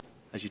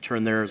As you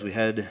turn there, as we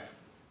head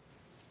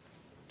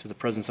to the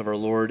presence of our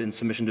Lord in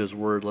submission to His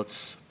Word,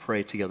 let's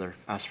pray together.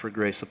 Ask for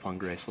grace upon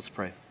grace. Let's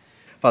pray.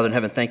 Father in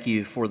heaven, thank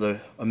you for the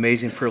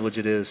amazing privilege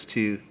it is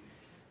to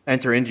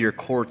enter into your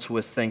courts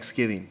with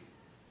thanksgiving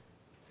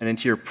and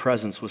into your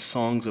presence with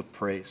songs of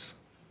praise.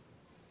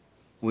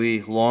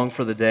 We long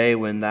for the day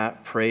when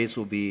that praise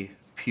will be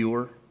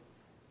pure,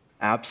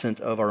 absent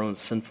of our own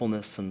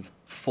sinfulness, and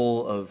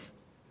full of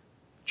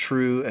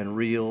true and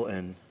real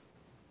and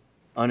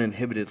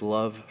uninhibited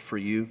love for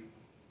you.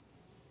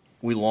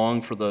 We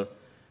long for the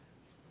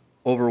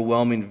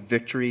overwhelming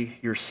victory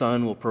your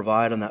Son will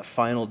provide on that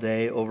final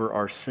day over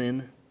our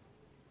sin,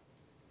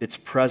 its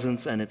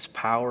presence and its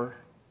power.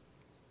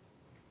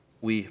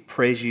 We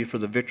praise you for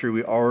the victory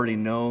we already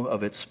know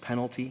of its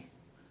penalty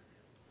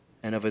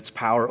and of its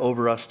power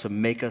over us to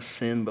make us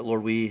sin. But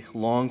Lord, we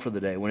long for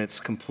the day when it's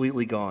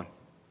completely gone.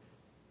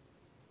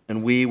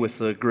 And we, with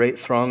the great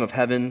throng of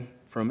heaven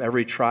from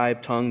every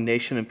tribe, tongue,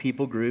 nation, and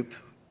people group,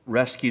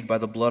 rescued by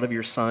the blood of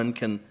your Son,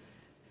 can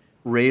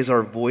raise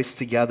our voice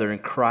together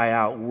and cry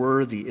out,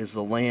 "Worthy is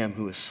the Lamb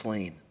who is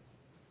slain."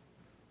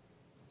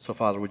 So,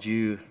 Father, would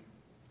you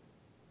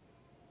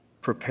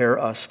prepare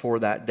us for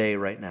that day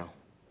right now?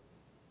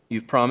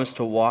 You've promised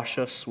to wash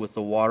us with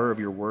the water of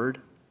your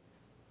word,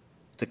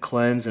 to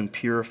cleanse and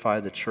purify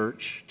the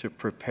church, to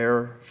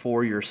prepare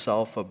for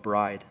yourself a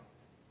bride,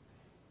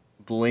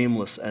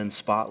 blameless and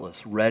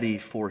spotless, ready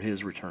for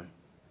his return.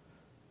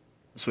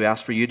 So we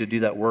ask for you to do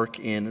that work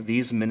in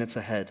these minutes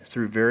ahead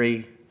through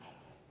very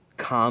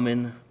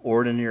common,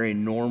 ordinary,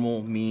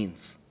 normal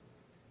means,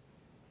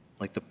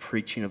 like the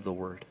preaching of the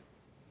word.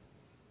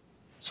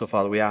 So,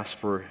 Father, we ask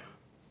for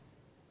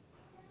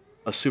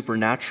a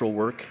supernatural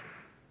work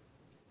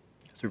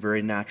through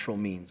very natural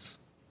means.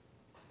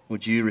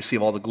 Would you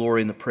receive all the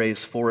glory and the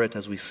praise for it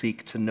as we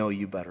seek to know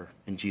you better?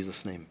 In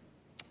Jesus' name,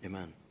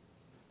 amen.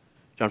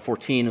 John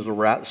 14 is where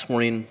we're at this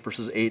morning,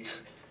 verses 8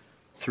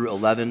 through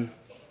 11.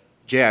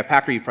 J.I.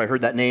 Packer, you've probably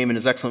heard that name in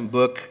his excellent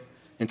book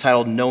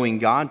entitled Knowing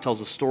God. Tells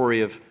the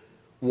story of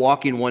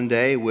walking one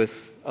day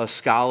with a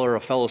scholar,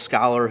 a fellow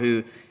scholar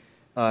who,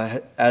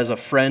 as a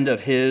friend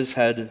of his,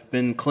 had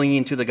been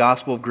clinging to the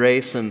gospel of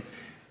grace, and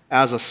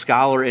as a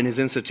scholar in his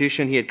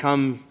institution, he had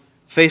come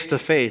face to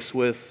face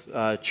with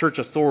church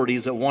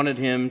authorities that wanted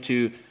him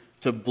to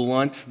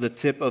blunt the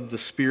tip of the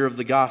spear of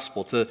the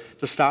gospel, to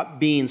stop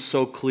being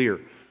so clear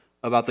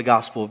about the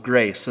gospel of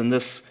grace. And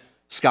this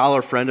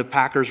scholar friend of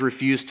Packer's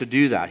refused to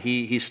do that.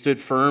 He stood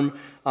firm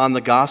on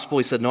the gospel.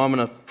 He said, "No, I'm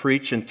going to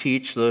preach and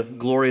teach the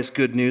glorious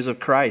good news of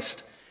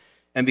Christ."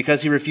 And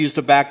because he refused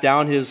to back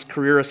down, his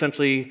career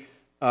essentially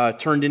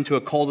turned into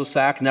a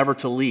cul-de-sac, never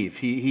to leave.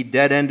 He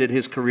dead-ended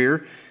his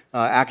career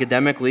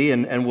academically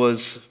and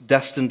was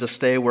destined to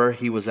stay where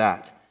he was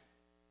at.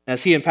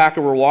 As he and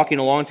Packer were walking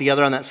along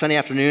together on that sunny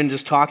afternoon,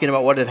 just talking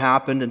about what had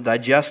happened and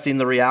digesting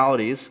the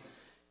realities,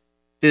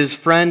 his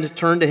friend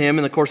turned to him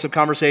in the course of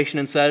conversation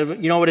and said,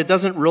 "You know what, it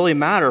doesn't really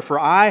matter, for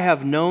I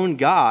have known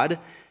God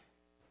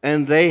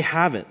and they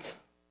haven't.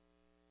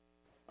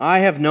 I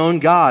have known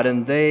God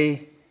and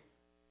they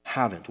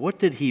haven't." What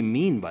did he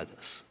mean by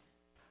this?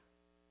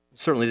 It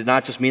certainly did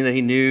not just mean that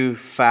he knew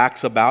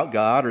facts about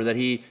God or that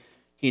he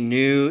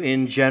knew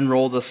in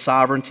general the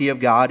sovereignty of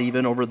God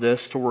even over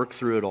this to work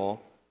through it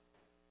all.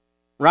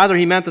 Rather,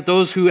 he meant that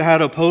those who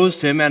had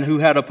opposed him and who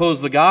had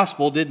opposed the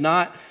gospel did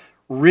not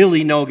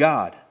really know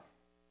God.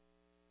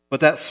 But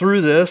that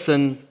through this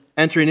and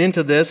entering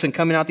into this and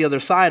coming out the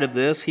other side of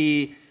this,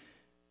 he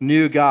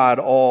knew God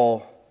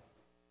all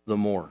the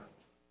more.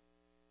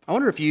 I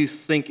wonder if you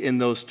think in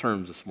those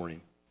terms this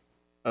morning,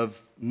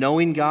 of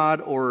knowing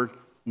God or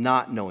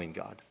not knowing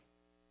God.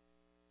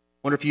 I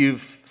wonder if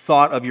you've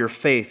thought of your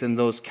faith in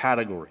those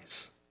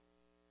categories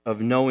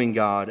of knowing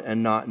God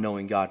and not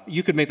knowing God.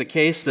 You could make the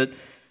case that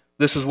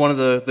this is one of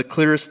the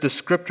clearest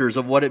descriptors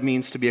of what it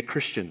means to be a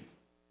Christian,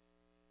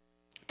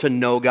 to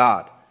know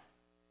God.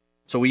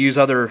 So we use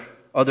other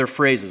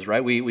phrases,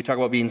 right? We talk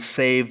about being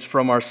saved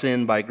from our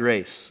sin by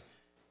grace.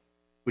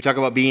 We talk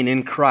about being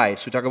in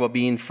Christ. We talk about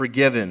being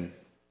forgiven.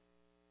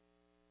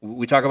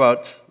 We talk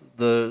about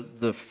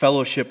the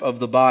fellowship of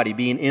the body,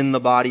 being in the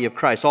body of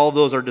Christ. All of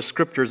those are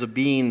descriptors of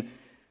being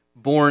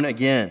born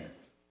again.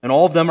 And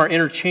all of them are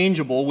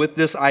interchangeable with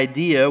this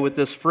idea, with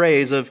this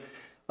phrase of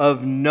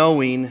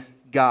knowing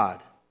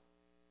God.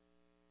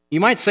 You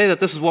might say that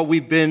this is what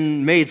we've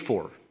been made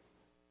for.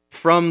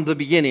 From the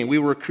beginning, we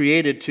were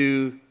created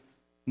to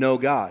know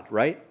God,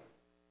 right?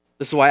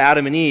 This is why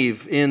Adam and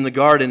Eve in the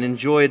garden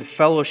enjoyed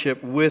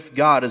fellowship with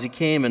God as he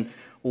came and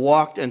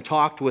walked and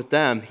talked with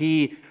them.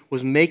 He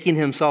was making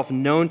himself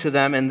known to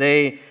them, and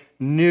they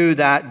knew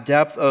that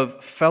depth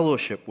of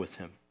fellowship with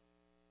him.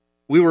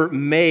 We were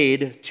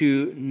made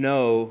to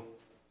know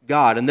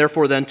God, and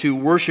therefore then to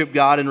worship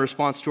God in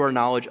response to our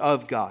knowledge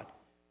of God.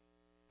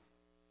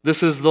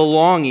 This is the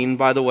longing,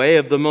 by the way,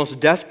 of the most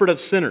desperate of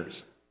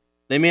sinners.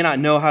 They may not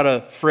know how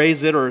to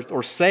phrase it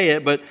or say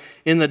it, but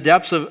in the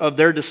depths of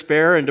their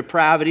despair and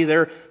depravity,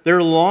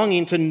 they're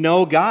longing to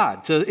know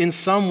God, to in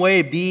some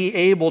way be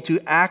able to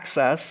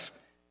access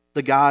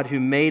the God who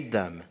made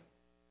them.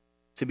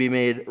 to be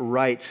made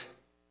right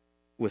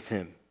with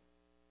him.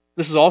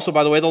 This is also,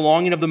 by the way, the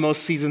longing of the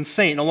most seasoned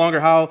saint. No longer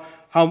how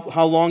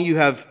long you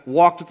have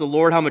walked with the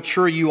Lord, how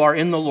mature you are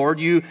in the Lord,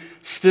 you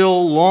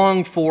still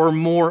long for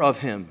more of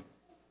him,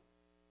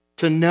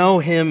 to know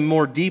him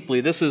more deeply.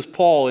 This is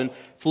Paul in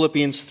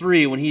Philippians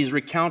 3 when he's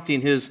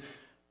recounting his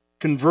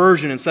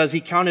conversion and says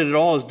he counted it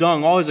all as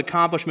dung, all his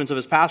accomplishments of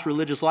his past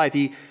religious life.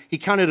 He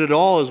counted it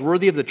all as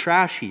worthy of the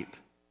trash heap.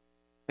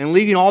 And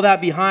leaving all that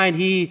behind,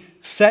 he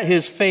set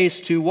his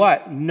face to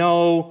what?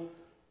 Know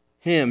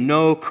him,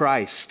 know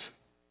Christ,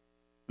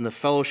 and the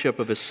fellowship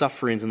of his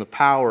sufferings and the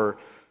power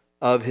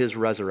of his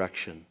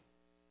resurrection.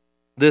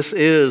 This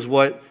is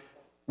what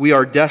we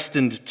are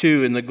destined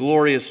to in the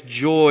glorious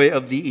joy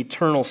of the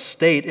eternal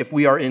state if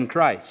we are in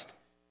Christ.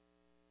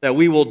 That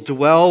we will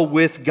dwell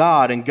with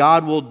God and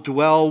God will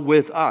dwell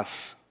with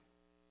us,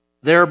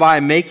 thereby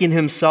making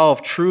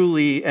himself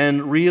truly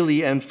and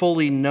really and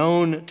fully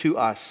known to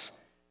us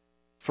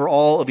for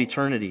all of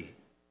eternity.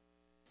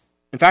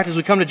 In fact, as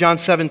we come to John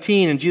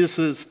 17 and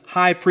Jesus'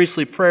 high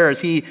priestly prayer,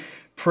 as he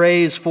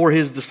prays for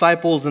his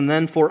disciples and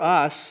then for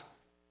us,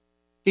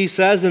 he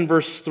says in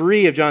verse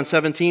 3 of John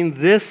 17,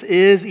 "This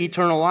is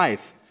eternal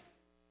life,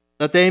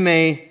 that they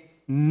may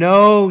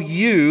know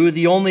you,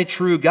 the only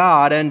true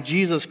God, and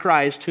Jesus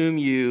Christ, whom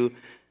you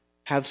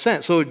have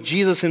sent." So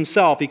Jesus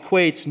himself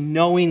equates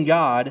knowing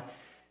God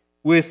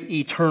with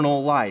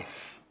eternal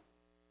life.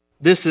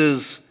 This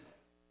is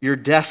your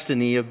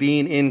destiny of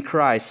being in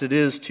Christ. It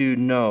is to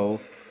know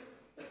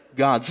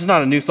God. This is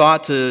not a new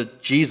thought to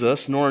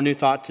Jesus, nor a new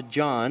thought to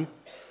John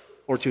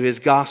or to his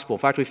gospel. In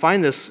fact, we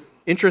find this,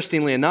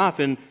 interestingly enough,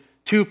 in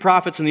two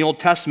prophets in the Old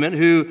Testament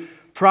who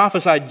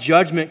prophesied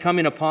judgment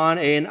coming upon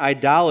an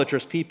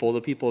idolatrous people,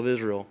 the people of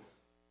Israel.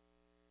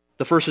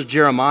 The first is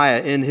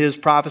Jeremiah. In his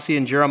prophecy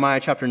in Jeremiah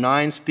chapter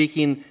 9,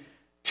 speaking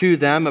to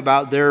them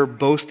about their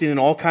boasting and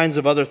all kinds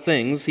of other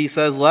things, he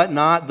says, "Let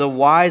not the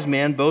wise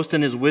man boast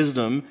in his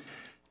wisdom,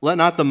 let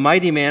not the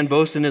mighty man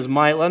boast in his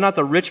might, let not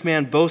the rich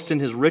man boast in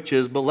his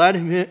riches, but let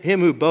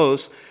him who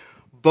boasts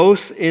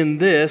boast in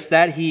this,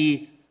 that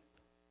he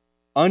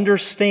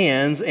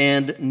understands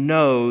and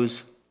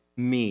knows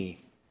me,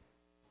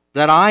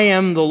 that I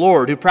am the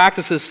Lord, who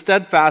practices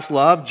steadfast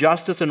love,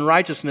 justice, and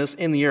righteousness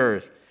in the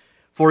earth.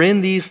 For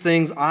in these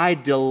things I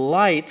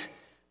delight,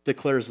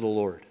 declares the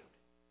Lord."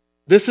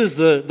 This is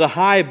the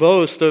high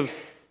boast of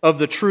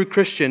the true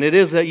Christian. It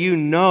is that you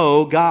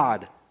know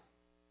God.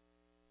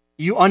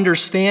 You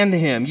understand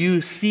him.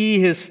 You see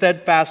his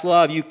steadfast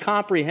love. You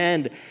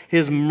comprehend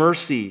his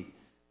mercy,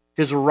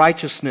 his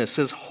righteousness,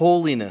 his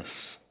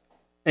holiness.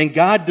 And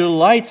God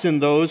delights in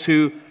those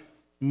who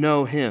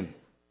know him.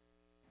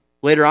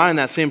 Later on in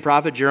that same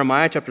prophet,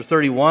 Jeremiah chapter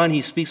 31,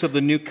 he speaks of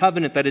the new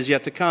covenant that is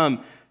yet to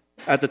come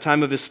at the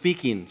time of his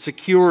speaking,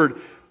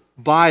 secured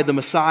by the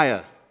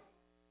Messiah.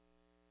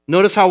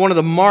 Notice how one of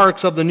the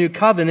marks of the new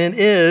covenant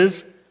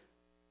is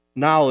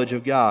knowledge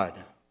of God.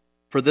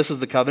 "For this is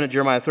the covenant,"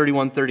 Jeremiah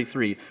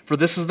 31:33. "For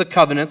this is the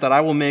covenant that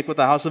I will make with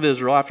the house of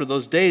Israel after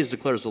those days,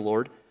 declares the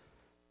Lord.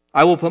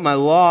 I will put my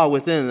law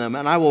within them,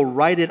 and I will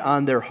write it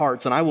on their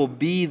hearts, and I will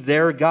be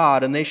their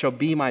God, and they shall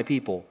be my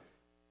people."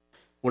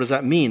 What does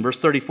that mean? Verse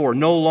 34,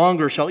 "No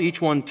longer shall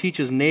each one teach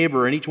his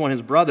neighbor and each one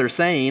his brother,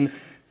 saying,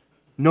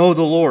 'Know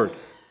the Lord,'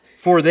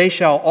 for they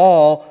shall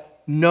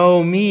all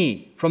know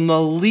me, from the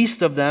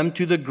least of them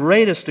to the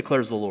greatest,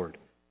 declares the Lord.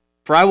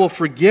 For I will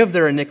forgive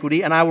their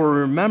iniquity, and I will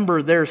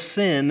remember their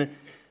sin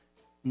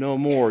no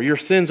more." Your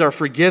sins are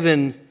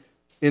forgiven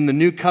in the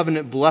new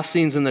covenant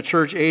blessings in the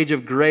church age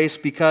of grace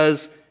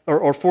because,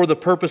 or for the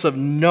purpose of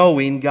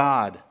knowing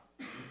God,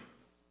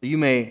 that you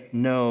may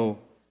know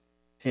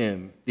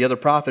him. The other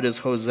prophet is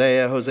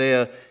Hosea.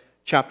 Hosea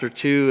chapter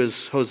 2,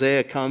 as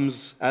Hosea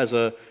comes as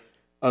a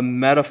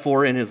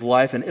metaphor in his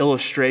life, an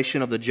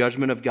illustration of the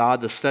judgment of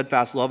God, the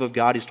steadfast love of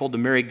God. He's told to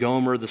marry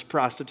Gomer, this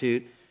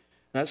prostitute.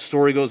 That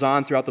story goes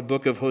on throughout the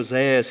book of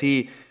Hosea as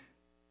he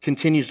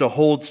continues to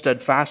hold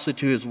steadfastly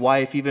to his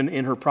wife, even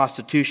in her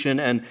prostitution,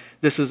 and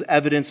this is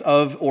evidence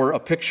of, or a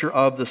picture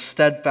of, the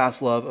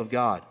steadfast love of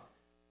God.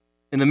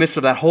 In the midst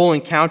of that whole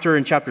encounter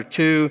in chapter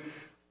 2,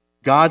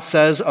 God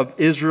says of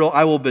Israel,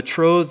 "I will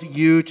betroth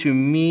you to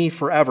me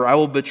forever. I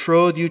will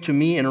betroth you to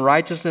me in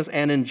righteousness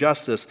and in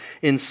justice,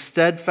 in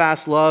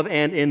steadfast love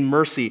and in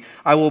mercy.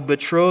 I will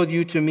betroth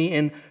you to me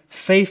in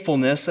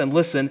faithfulness," and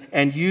listen,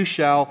 "and you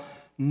shall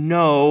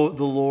know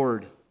the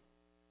Lord."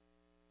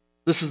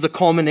 This is the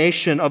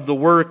culmination of the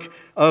work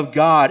of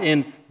God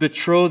in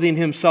betrothing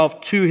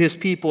himself to his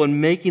people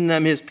and making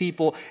them his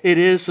people. It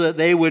is so that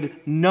they would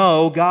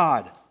know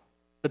God,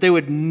 that they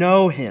would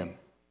know him.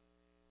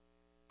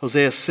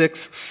 Hosea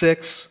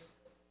 6:6,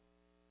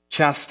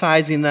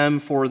 chastising them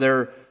for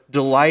their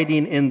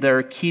delighting in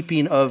their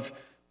keeping of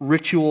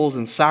rituals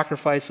and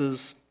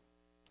sacrifices.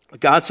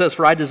 God says,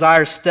 "For I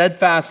desire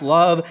steadfast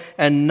love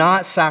and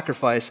not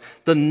sacrifice,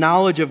 the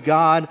knowledge of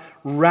God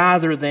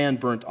rather than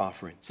burnt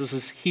offerings." This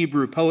is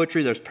Hebrew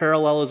poetry. There's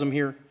parallelism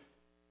here.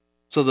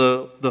 So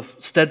the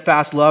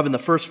steadfast love in the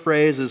first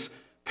phrase is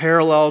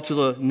parallel to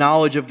the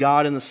knowledge of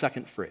God in the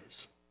second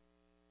phrase.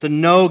 To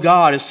know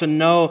God is to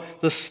know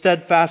the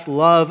steadfast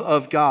love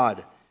of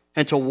God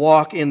and to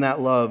walk in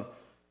that love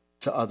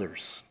to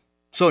others.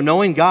 So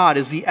knowing God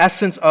is the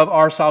essence of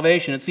our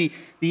salvation. It's the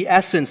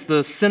essence,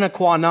 the sine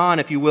qua non,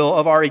 if you will,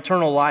 of our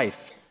eternal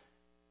life.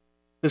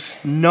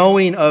 This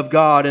knowing of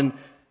God and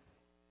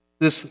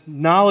this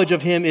knowledge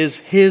of Him is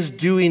His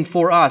doing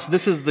for us.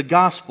 This is the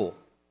gospel.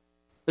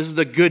 This is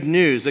the good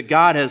news that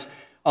God has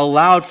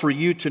allowed for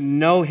you to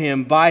know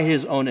Him by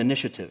His own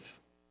initiative.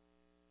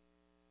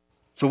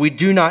 So we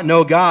do not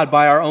know God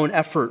by our own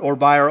effort or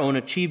by our own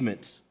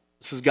achievements.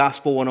 This is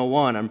Gospel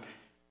 101. I'm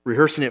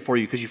rehearsing it for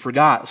you because you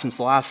forgot since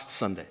last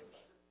Sunday.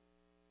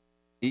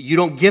 You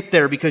don't get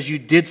there because you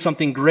did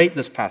something great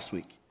this past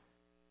week.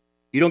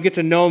 You don't get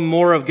to know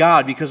more of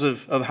God because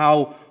of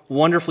how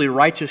wonderfully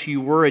righteous you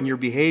were in your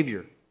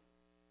behavior.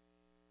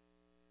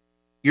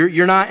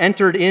 You're not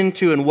entered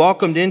into and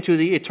welcomed into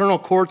the eternal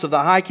courts of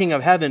the high King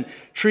of heaven,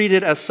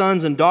 treated as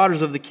sons and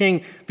daughters of the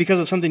King because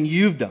of something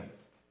you've done.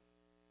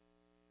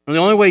 And the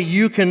only way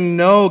you can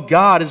know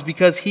God is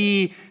because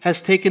He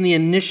has taken the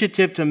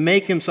initiative to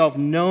make Himself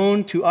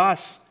known to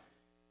us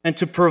and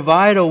to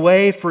provide a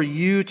way for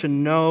you to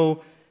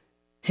know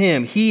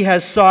Him. He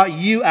has sought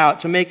you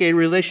out to make a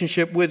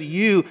relationship with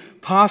you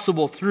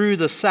possible through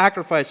the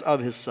sacrifice of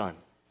His Son.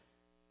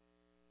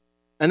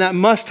 And that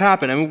must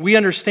happen. I mean, we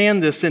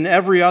understand this in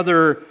every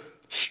other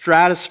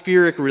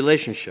stratospheric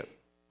relationship.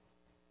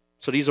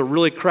 So to use a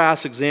really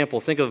crass example,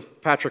 think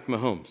of Patrick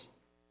Mahomes.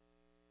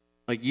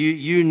 Like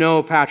you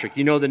know Patrick,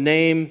 you know the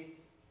name,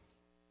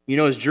 you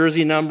know his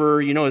jersey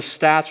number, you know his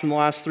stats from the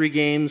last 3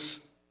 games.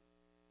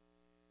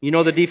 You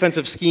know the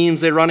defensive schemes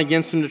they run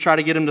against him to try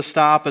to get him to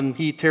stop, and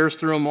he tears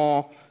through them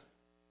all.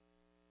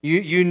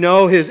 You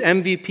know his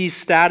MVP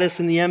status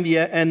in the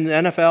NBA and the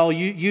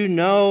NFL. You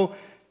know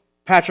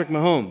Patrick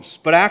Mahomes,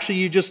 but actually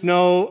you just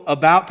know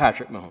about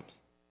Patrick Mahomes.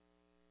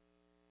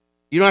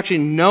 You don't actually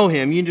know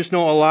him, you just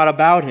know a lot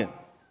about him.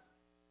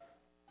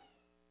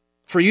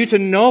 For you to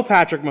know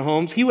Patrick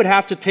Mahomes, he would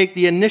have to take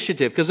the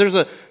initiative because there's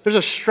a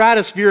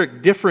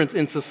stratospheric difference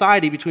in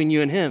society between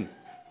you and him.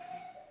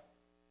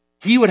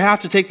 He would have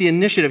to take the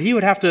initiative. He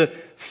would have to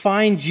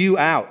find you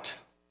out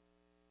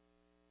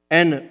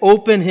and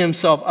open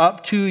himself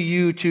up to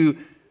you to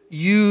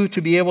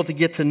be able to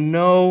get to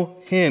know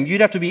him. You'd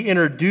have to be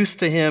introduced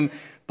to him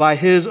by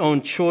his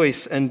own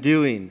choice and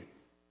doing.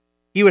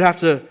 He would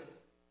have to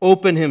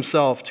open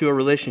himself to a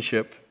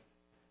relationship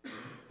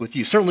with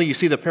you. Certainly you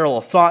see the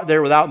parallel thought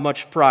there without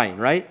much prying,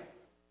 right?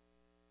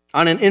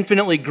 On an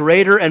infinitely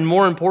greater and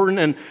more important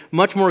and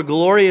much more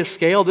glorious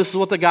scale, this is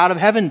what the God of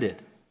heaven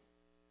did.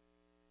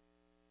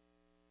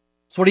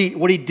 It's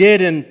what he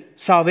did in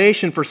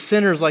salvation for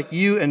sinners like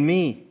you and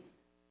me,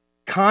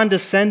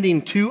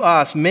 condescending to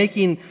us,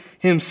 making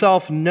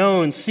himself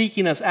known,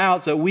 seeking us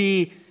out so that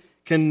we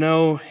can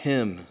know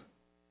him.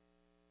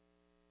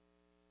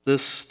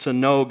 This, to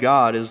know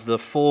God, is the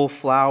full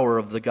flower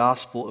of the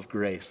gospel of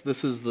grace.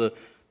 This is the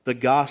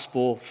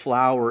gospel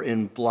flower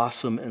in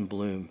blossom and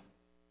bloom.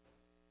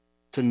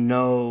 To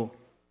know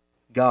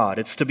God.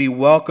 It's to be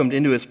welcomed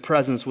into his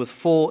presence with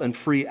full and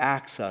free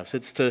access.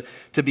 It's to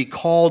be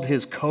called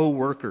his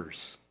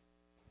co-workers.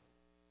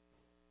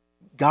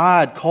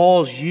 God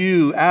calls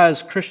you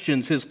as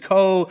Christians his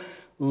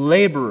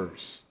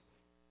co-laborers.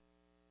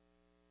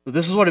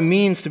 This is what it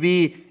means to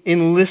be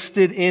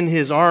enlisted in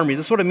his army.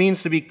 This is what it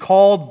means to be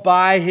called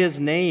by his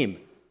name.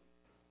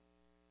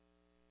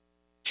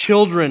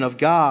 Children of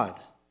God.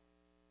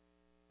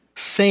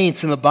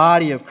 Saints in the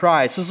body of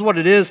Christ. This is what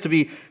it is to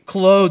be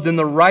clothed in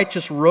the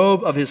righteous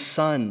robe of his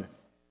Son.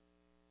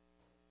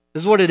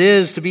 This is what it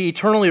is to be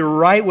eternally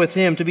right with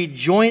him, to be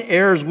joint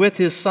heirs with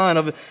his Son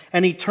of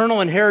an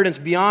eternal inheritance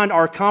beyond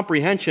our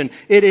comprehension.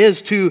 It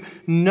is to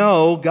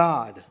know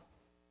God.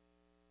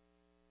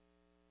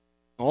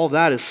 All of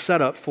that is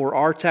set up for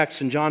our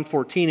text in John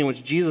 14, in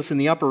which Jesus in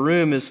the upper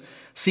room is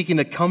seeking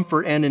to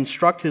comfort and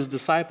instruct his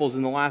disciples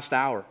in the last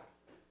hour.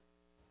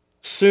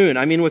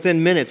 Soon,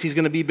 within minutes, he's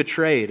going to be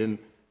betrayed and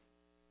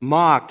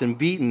mocked and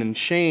beaten and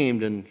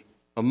shamed, and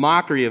a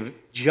mockery of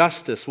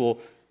justice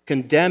will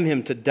condemn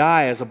him to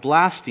die as a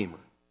blasphemer.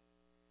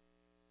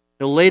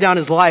 He'll lay down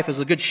his life as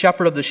the good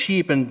shepherd of the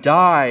sheep and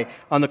die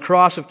on the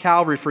cross of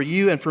Calvary for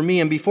you and for me.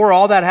 And before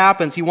all that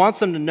happens, he wants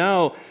them to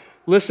know,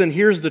 listen,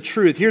 here's the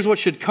truth. Here's what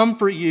should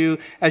comfort you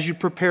as you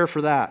prepare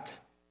for that.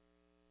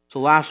 So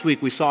last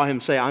week we saw him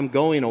say, I'm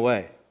going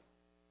away.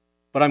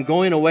 But I'm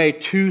going away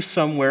to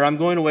somewhere. I'm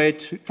going away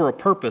for a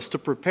purpose, to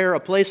prepare a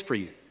place for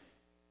you.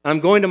 And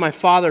I'm going to my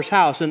Father's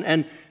house.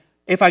 And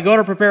if I go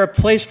to prepare a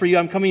place for you,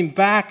 I'm coming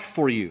back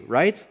for you,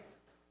 right?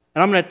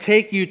 And I'm going to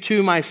take you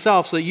to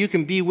myself so that you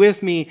can be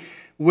with me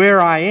where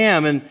I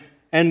am.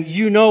 And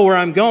you know where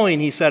I'm going,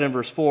 he said in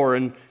verse 4.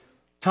 And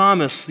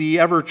Thomas, the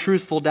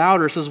ever-truthful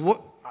doubter, says,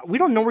 we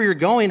don't know where you're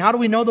going. How do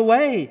we know the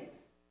way?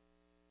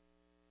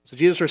 So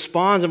Jesus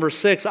responds in verse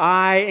 6,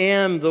 I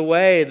am the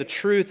way, the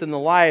truth, and the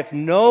life.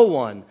 No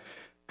one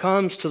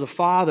comes to the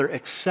Father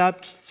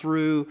except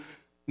through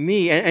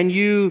me. And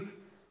you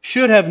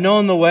should have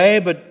known the way,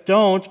 but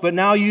don't, but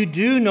now you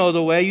do know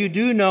the way, you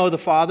do know the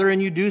Father,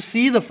 and you do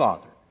see the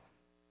Father.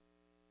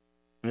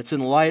 And it's in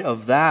light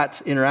of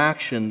that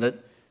interaction that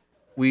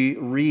we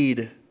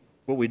read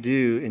what we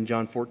do in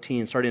John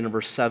 14, starting in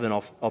verse 7.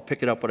 I'll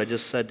pick it up what I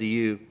just said to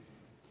you.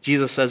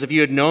 Jesus says, if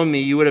you had known me,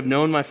 you would have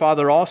known my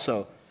Father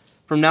also.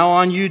 From now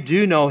on, you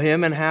do know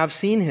him and have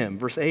seen him.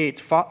 Verse 8,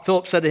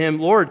 Philip said to him,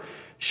 Lord,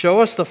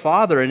 show us the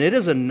Father, and it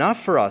is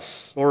enough for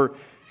us, or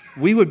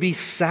we would be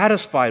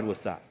satisfied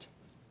with that.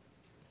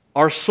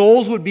 Our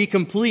souls would be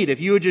complete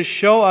if you would just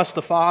show us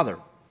the Father.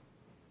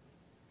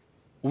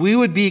 We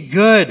would be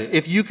good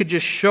if you could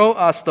just show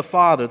us the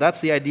Father. That's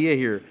the idea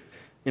here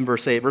in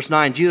verse 8. Verse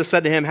 9, Jesus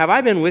said to him, have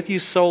I been with you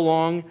so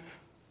long,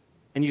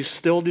 and you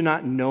still do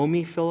not know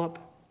me, Philip?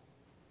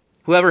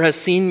 Whoever has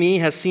seen me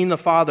has seen the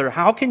Father.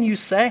 How can you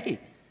say,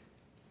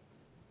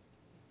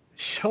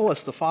 show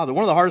us the Father?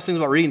 One of the hardest things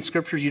about reading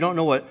Scriptures, you don't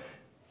know what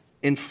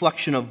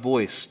inflection of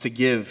voice to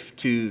give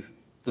to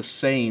the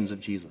sayings of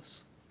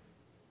Jesus.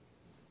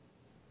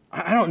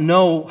 I don't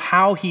know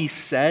how he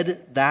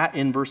said that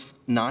in verse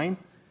 9,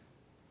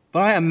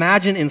 but I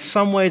imagine in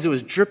some ways it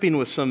was dripping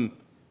with some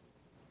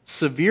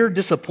severe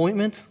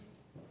disappointment,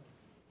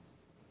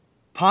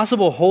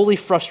 possible holy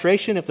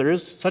frustration, if there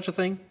is such a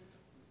thing.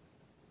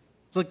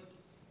 It's like,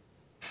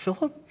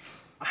 Philip,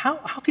 how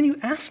can you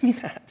ask me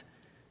that?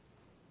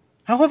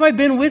 How have I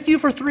been with you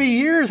for 3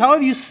 years? How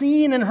have you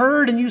seen and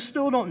heard and you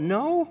still don't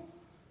know?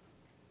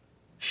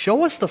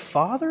 Show us the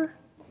Father?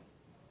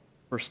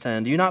 Verse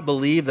 10, do you not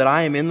believe that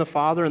I am in the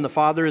Father and the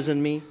Father is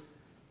in me?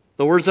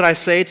 The words that I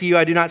say to you,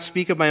 I do not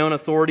speak of my own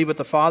authority, but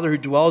the Father who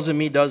dwells in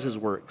me does his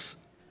works.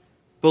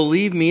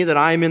 Believe me that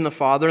I am in the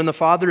Father and the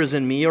Father is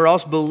in me, or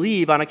else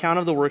believe on account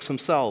of the works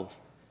themselves.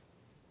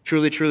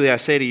 Truly, truly, I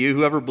say to you,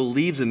 whoever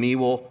believes in me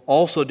will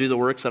also do the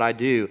works that I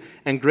do,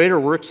 and greater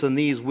works than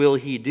these will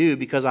he do,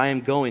 because I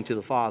am going to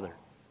the Father.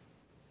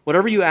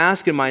 Whatever you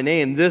ask in my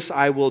name, this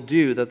I will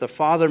do, that the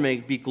Father may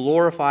be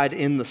glorified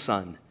in the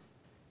Son.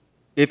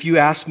 If you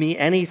ask me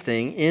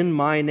anything in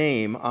my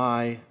name,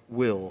 I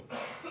will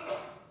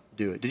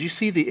do it. Did you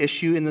see the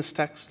issue in this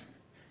text?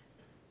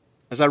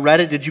 As I read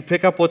it, did you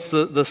pick up what's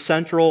the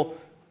central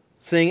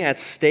thing at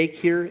stake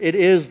here? It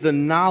is the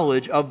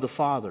knowledge of the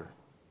Father.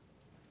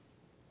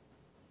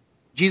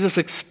 Jesus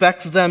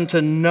expects them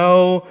to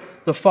know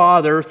the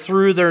Father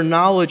through their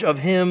knowledge of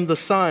him, the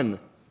Son.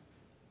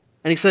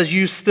 And he says,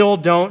 you still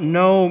don't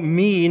know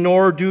me,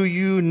 nor do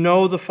you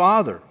know the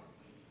Father.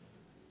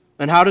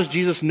 And how does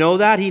Jesus know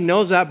that? He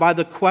knows that by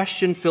the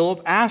question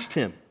Philip asked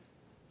him.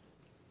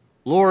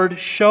 Lord,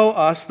 show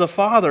us the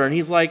Father. And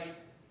he's like,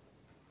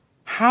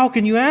 how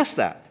can you ask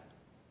that?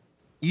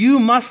 You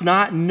must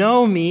not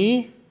know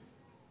me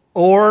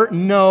or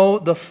know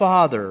the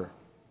Father.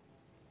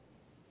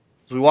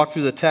 As we walk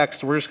through the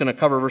text, we're just going to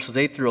cover verses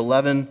 8 through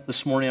 11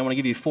 this morning. I want to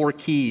give you 4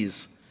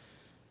 keys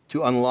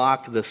to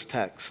unlock this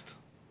text.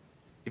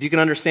 If you can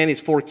understand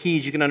these 4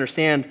 keys, you can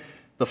understand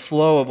the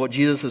flow of what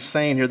Jesus is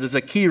saying here. There's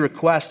a key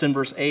request in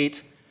verse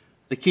 8,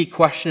 the key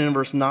question in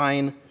verse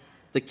 9,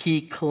 the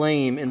key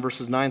claim in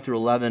verses 9 through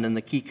 11, and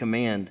the key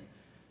command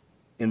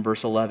in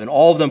verse 11.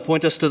 All of them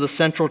point us to the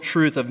central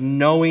truth of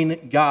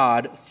knowing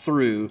God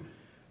through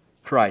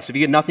Christ. If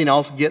you get nothing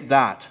else, get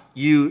that.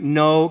 You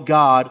know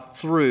God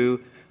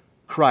through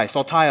Christ.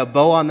 I'll tie a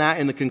bow on that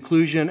in the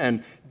conclusion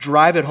and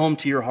drive it home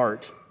to your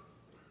heart.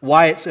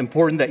 Why it's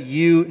important that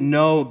you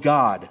know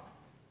God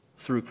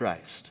through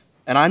Christ.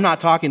 And I'm not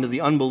talking to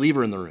the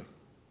unbeliever in the room,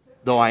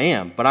 though I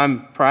am, but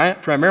I'm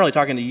primarily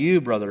talking to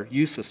you, brother,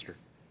 you, sister.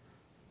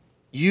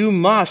 You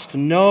must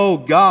know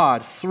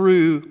God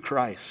through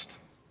Christ.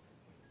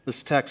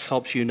 This text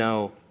helps you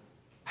know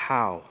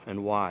how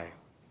and why.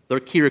 Their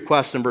key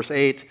request in verse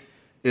 8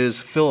 is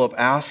Philip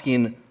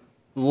asking,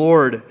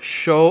 Lord,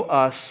 show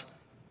us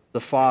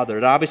the Father.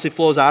 It obviously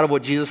flows out of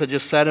what Jesus had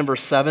just said in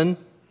verse 7,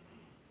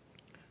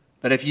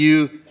 that if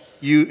you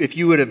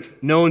would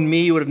have known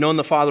me, you would have known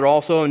the Father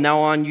also, and now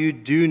on you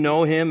do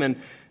know him and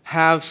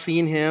have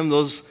seen him.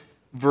 Those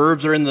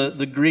verbs are in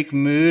the Greek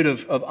mood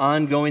of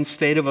ongoing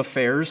state of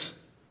affairs.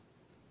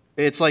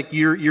 It's like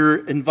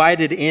you're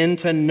invited in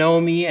to know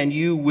me and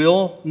you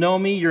will know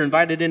me. You're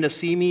invited in to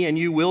see me and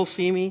you will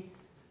see me.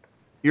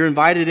 You're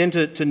invited in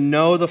to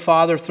know the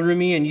Father through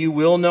me and you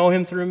will know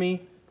him through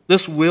me.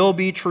 This will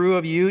be true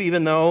of you,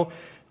 even though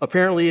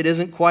apparently it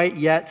isn't quite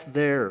yet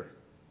there.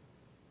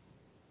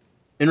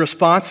 In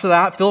response to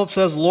that, Philip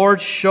says, Lord,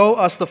 show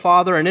us the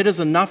Father, and it is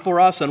enough for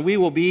us, and we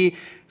will be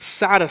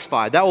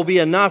satisfied. That will be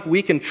enough.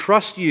 We can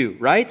trust you,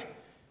 right?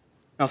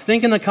 Now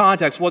think in the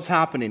context what's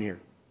happening here.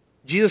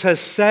 Jesus has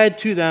said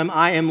to them,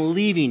 I am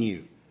leaving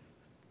you.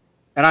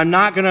 And I'm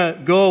not going to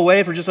go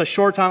away for just a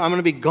short time. I'm going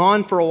to be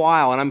gone for a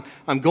while, and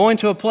I'm going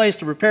to a place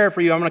to prepare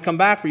for you. I'm going to come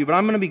back for you, but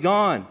I'm going to be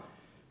gone.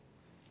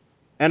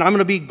 And I'm going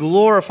to be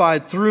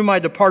glorified through my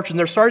departure. And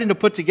they're starting to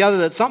put together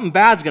that something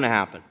bad's going to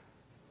happen.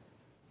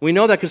 We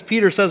know that because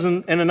Peter says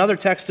in another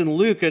text in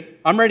Luke,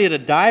 I'm ready to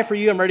die for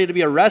you. I'm ready to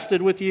be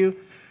arrested with you.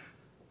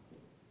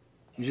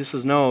 And Jesus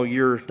says, no,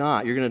 you're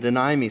not. You're going to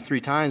deny me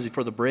 3 times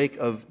before the break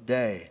of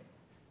day.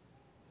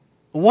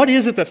 What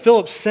is it that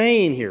Philip's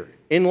saying here?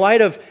 In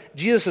light of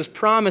Jesus'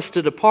 promise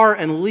to depart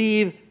and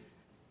leave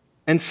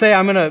and say,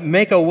 I'm going to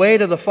make a way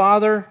to the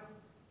Father,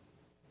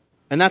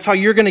 and that's how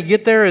you're going to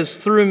get there is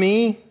through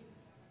me.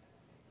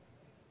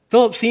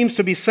 Philip seems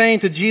to be saying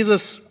to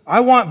Jesus,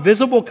 I want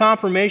visible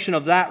confirmation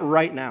of that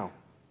right now.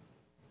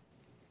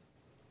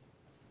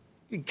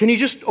 Can you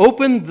just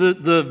open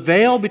the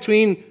veil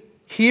between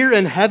here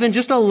and heaven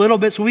just a little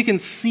bit so we can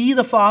see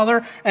the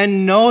Father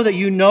and know that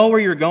you know where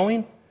you're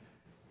going?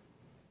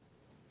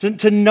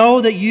 To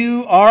know that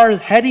you are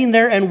heading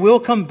there and will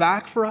come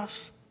back for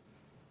us?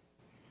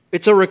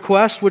 It's a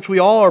request which we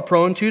all are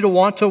prone to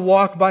want to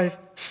walk by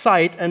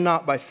sight and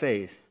not by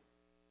faith.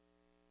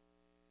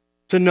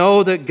 To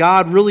know that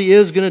God really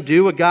is going to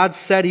do what God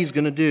said He's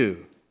going to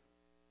do.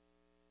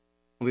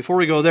 Before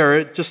we go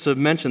there, just to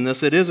mention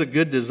this, it is a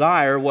good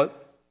desire, what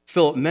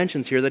Philip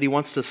mentions here, that he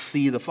wants to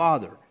see the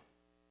Father.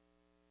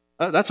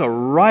 That's a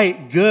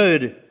right,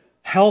 good,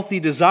 healthy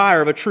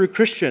desire of a true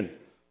Christian.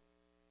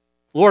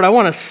 Lord, I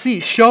want to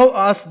show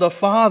us the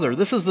Father.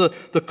 This is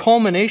the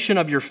culmination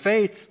of your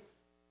faith.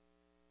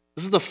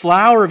 This is the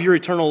flower of your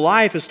eternal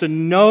life, is to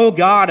know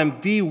God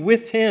and be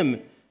with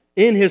Him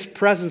in His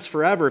presence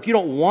forever. If you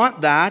don't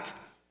want that,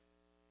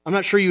 I'm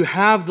not sure you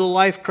have the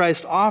life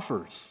Christ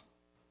offers.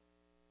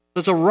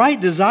 It's a right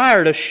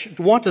desire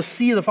to want to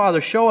see the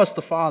Father, show us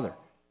the Father.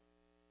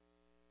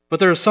 But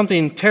there's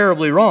something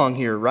terribly wrong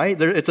here, right?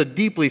 It's a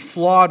deeply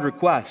flawed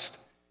request.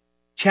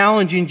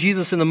 Challenging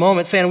Jesus in the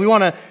moment, saying, we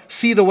want to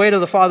see the way to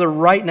the Father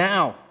right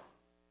now.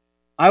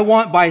 I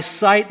want by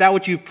sight that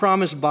which you've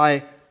promised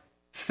by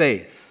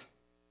faith.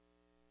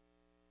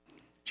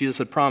 Jesus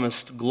had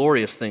promised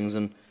glorious things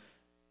in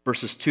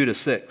verses 2 to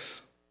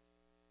 6.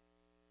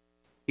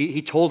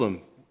 He told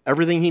him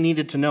everything he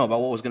needed to know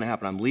about what was going to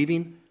happen. I'm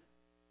leaving.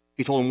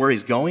 He told him where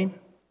he's going.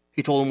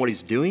 He told him what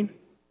he's doing.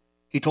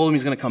 He told him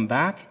he's going to come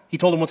back. He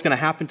told him what's going to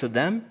happen to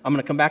them. I'm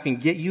going to come back and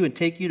get you and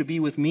take you to be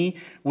with me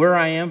where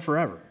I am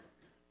forever.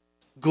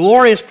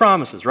 Glorious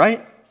promises,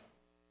 right?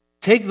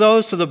 Take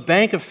those to the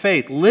bank of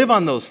faith. Live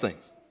on those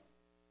things.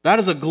 That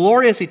is a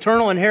glorious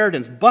eternal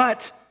inheritance.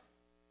 But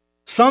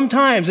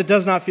sometimes it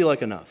does not feel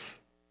like enough.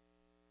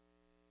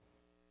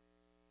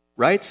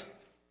 Right?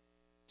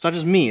 It's not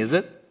just me, is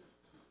it?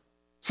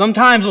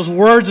 Sometimes those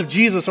words of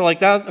Jesus are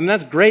like that. I mean,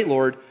 that's great,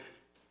 Lord.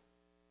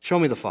 Show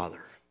me the Father.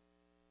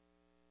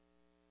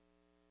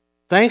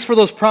 Thanks for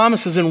those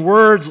promises and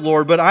words,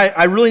 Lord, but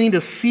I really need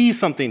to see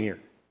something here.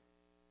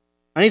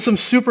 I need some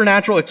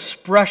supernatural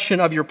expression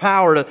of your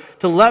power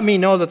to let me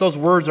know that those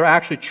words are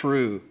actually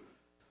true,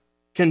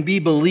 can be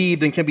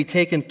believed, and can be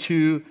taken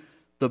to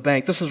the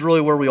bank. This is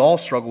really where we all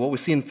struggle. What we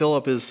see in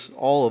Philip is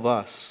all of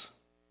us.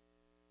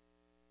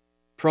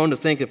 Prone to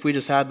think if we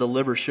just had the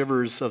liver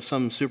shivers of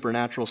some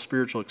supernatural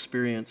spiritual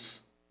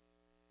experience,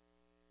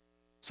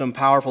 some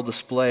powerful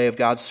display of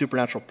God's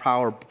supernatural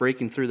power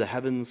breaking through the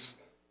heavens,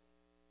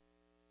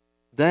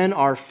 then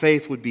our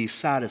faith would be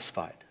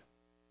satisfied.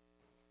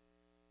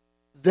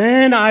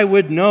 Then I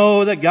would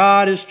know that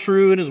God is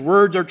true and His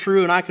words are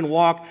true and I can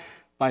walk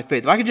by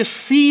faith. If I could just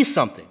see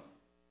something,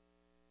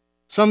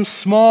 some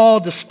small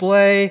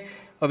display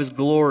of His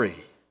glory,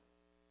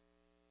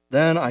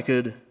 then I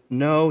could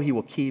know He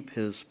will keep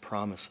His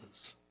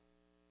promises.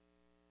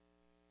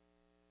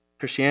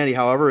 Christianity,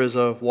 however, is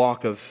a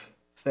walk of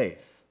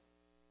faith.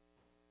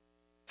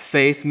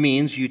 Faith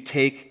means you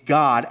take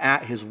God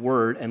at His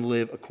word and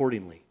live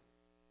accordingly.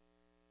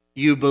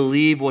 You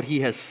believe what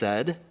He has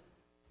said,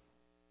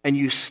 and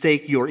you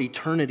stake your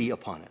eternity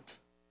upon it.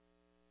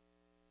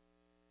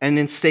 And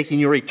in staking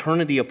your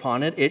eternity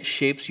upon it, it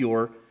shapes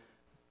your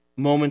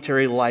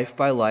momentary life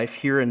by life,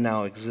 here and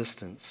now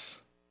existence.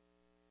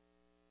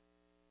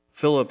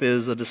 Philip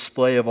is a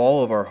display of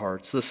all of our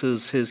hearts. This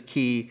is his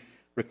key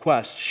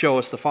request. Show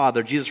us the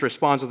Father. Jesus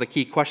responds with a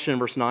key question in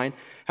verse 9.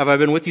 Have I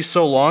been with you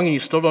so long and you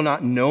still do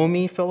not know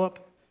me, Philip?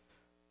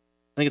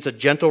 I think it's a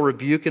gentle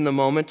rebuke in the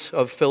moment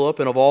of Philip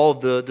and of all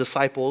of the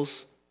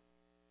disciples.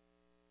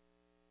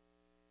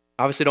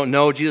 Obviously don't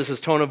know Jesus'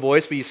 tone of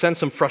voice, but you sense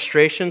some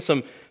frustration,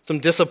 some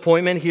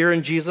disappointment here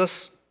in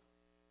Jesus.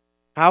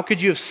 How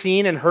could you have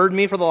seen and heard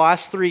me for the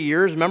last 3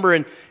 years?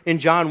 Remember in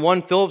John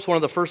 1, Philip's one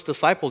of the first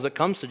disciples that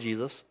comes to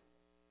Jesus.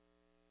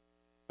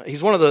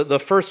 He's one of the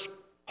first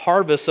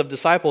harvests of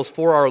disciples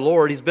for our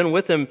Lord. He's been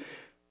with Him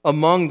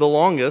among the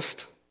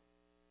longest.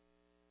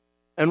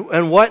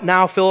 And what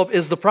now, Philip,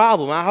 is the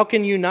problem? How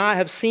can you not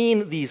have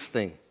seen these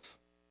things?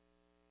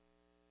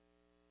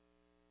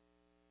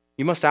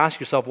 You must ask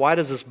yourself, why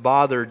does this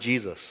bother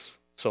Jesus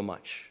so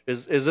much?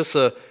 Is this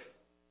an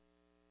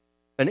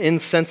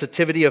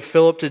insensitivity of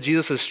Philip to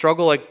Jesus'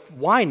 struggle? Like,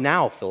 why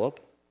now, Philip?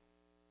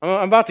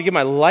 I'm about to give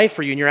my life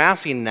for you, and you're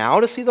asking now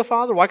to see the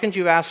Father? Why couldn't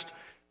you have asked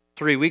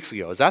 3 weeks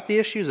ago? Is that the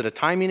issue? Is it a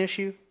timing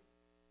issue?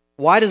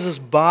 Why does this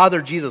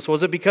bother Jesus?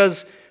 Was it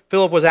because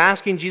Philip was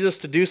asking Jesus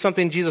to do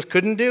something Jesus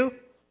couldn't do?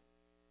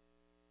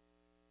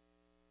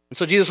 And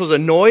so Jesus was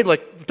annoyed,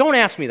 like, don't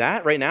ask me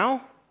that right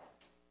now.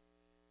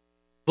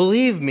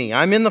 Believe me,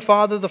 I'm in the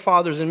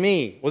Father's in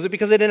me. Was it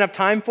because they didn't have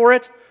time for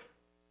it?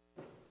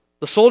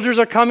 The soldiers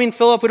are coming,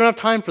 Philip. We don't have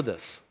time for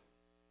this.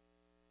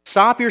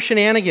 Stop your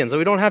shenanigans.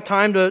 We don't have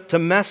time to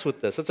mess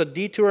with this. It's a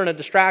detour and a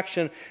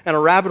distraction and a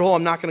rabbit hole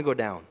I'm not going to go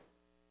down.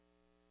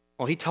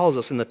 Well, he tells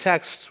us in the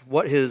text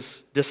what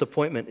his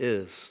disappointment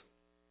is.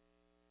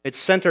 It's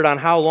centered on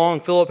how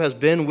long Philip has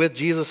been with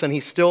Jesus, and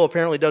he still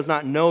apparently does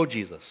not know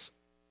Jesus.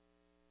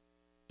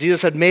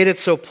 Jesus had made it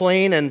so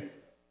plain, and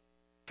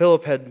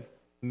Philip had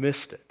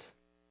missed it.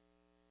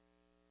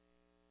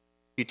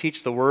 If you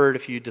teach the word,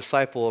 if you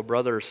disciple a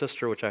brother or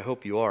sister, which I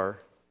hope you are,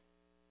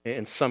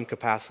 in some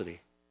capacity,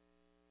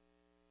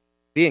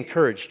 be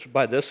encouraged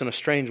by this in a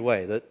strange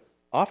way, that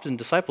often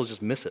disciples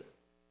just miss it.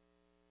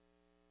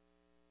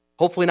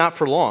 Hopefully not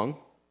for long,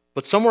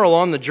 but somewhere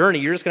along the journey,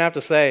 you're just going to have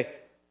to say,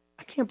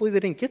 I can't believe they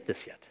didn't get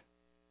this yet.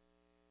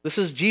 This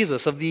is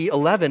Jesus of the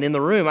 11 in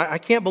the room. I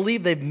can't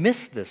believe they've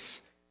missed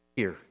this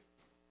here.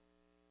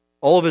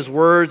 All of his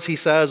words, he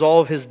says,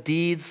 all of his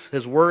deeds,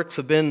 his works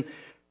have been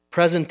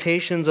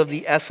presentations of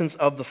the essence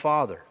of the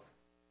Father.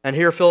 And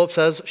here Philip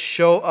says,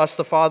 show us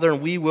the Father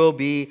and we will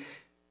be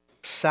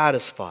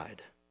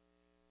satisfied.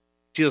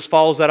 Jesus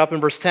follows that up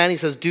in verse 10. He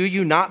says, do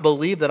you not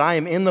believe that I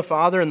am in the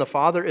Father and the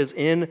Father is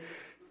in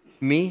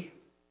me?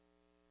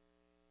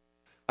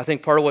 I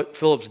think part of what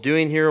Philip's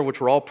doing here, which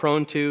we're all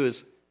prone to,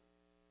 is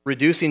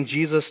reducing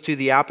Jesus to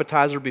the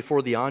appetizer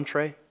before the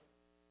entree.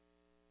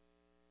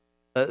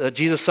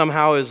 Jesus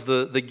somehow is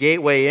the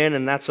gateway in,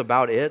 and that's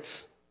about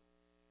it.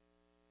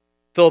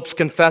 Philip's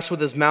confessed with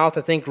his mouth,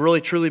 I think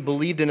really truly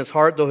believed in his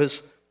heart, though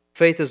his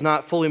faith is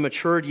not fully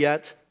matured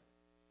yet,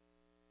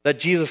 that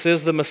Jesus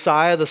is the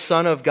Messiah, the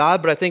Son of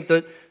God. But I think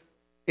that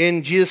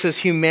in Jesus'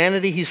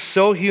 humanity, he's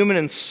so human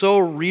and so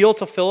real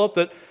to Philip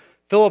that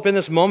Philip in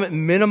this moment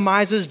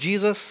minimizes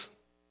Jesus.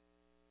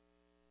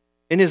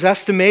 In his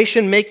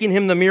estimation, making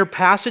him the mere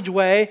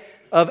passageway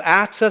of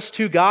access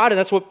to God. And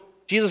that's what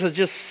Jesus has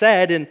just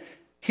said in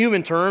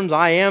human terms.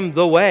 I am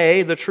the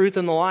way, the truth,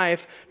 and the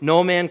life.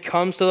 No man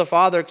comes to the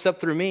Father except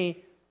through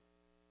me.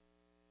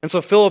 And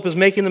so Philip is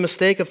making the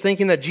mistake of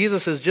thinking that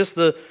Jesus is just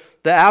the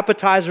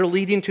appetizer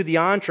leading to the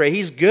entree.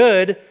 He's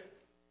good,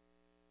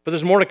 but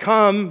there's more to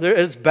come.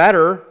 It's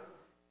better.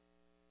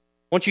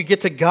 Once you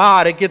get to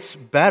God, it gets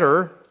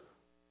better.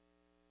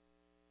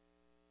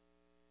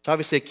 It's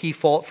obviously a key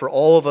fault for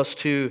all of us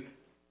to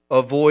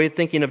avoid,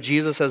 thinking of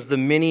Jesus as the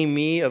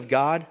mini-me of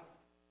God.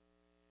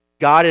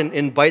 God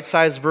in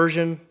bite-sized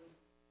version,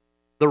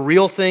 the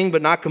real thing,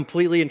 but not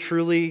completely and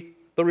truly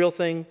the real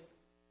thing.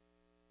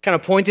 Kind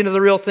of pointing to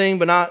the real thing,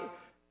 but not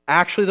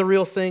actually the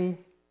real thing.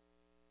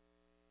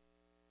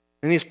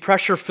 In these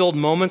pressure-filled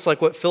moments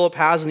like what Philip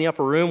has in the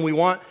upper room, we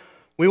want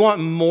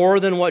more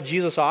than what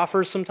Jesus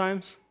offers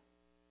sometimes.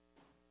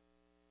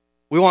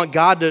 We want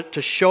God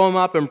to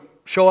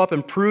show up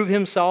and prove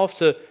himself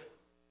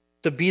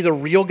to be the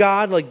real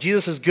God. Like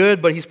Jesus is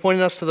good, but he's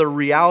pointing us to the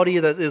reality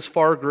that is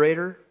far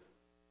greater.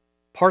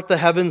 Part the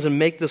heavens and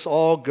make this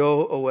all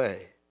go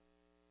away.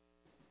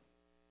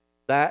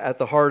 That at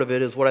the heart of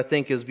it is what I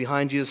think is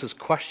behind Jesus'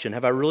 question.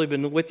 Have I really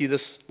been with you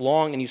this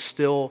long and you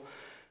still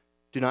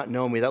do not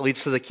know me? That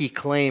leads to the key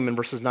claim in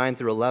verses 9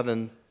 through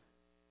 11.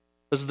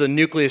 This is the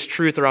nucleus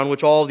truth around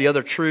which all the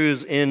other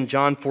truths in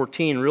John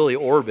 14 really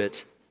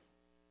orbit.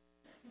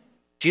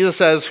 Jesus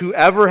says,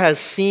 whoever has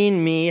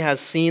seen me has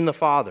seen the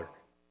Father.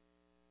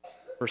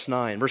 Verse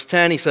 9. Verse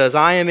 10, he says,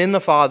 I am in the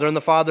Father and the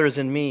Father is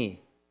in me.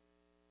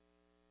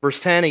 Verse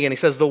 10 again, he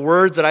says, the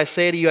words that I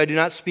say to you, I do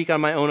not speak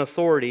on my own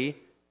authority,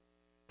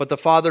 but the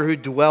Father who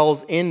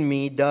dwells in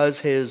me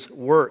does his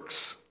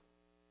works.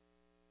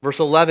 Verse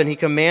 11, he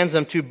commands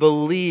them to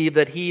believe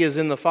that he is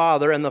in the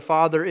Father and the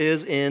Father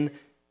is in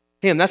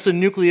him. That's the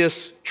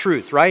nucleus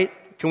truth, right?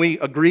 Can we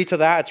agree to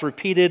that? It's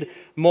repeated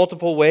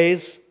multiple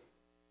ways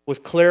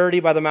with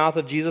clarity by the mouth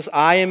of Jesus.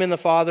 I am in the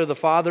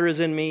Father is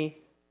in me.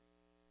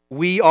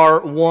 We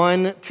are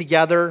one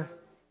together.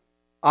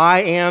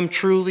 I am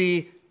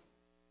truly,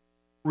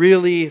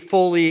 really,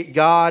 fully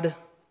God,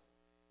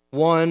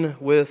 one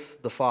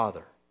with the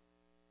Father.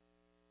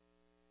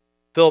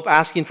 Philip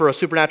asking for a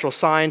supernatural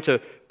sign to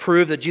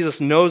prove that Jesus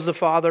knows the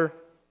Father,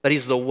 that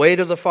he's the way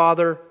to the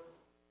Father.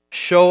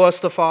 Show us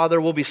the Father,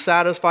 we'll be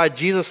satisfied.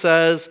 Jesus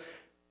says,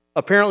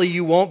 apparently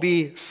you won't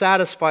be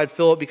satisfied,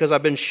 Philip, because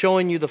I've been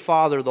showing you the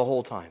Father the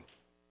whole time.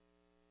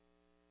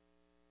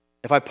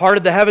 If I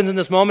parted the heavens in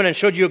this moment and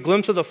showed you a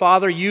glimpse of the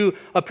Father, you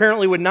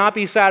apparently would not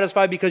be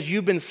satisfied because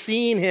you've been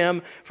seeing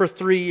him for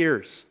 3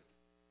 years.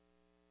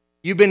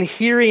 You've been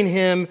hearing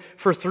him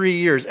for 3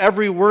 years.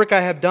 Every work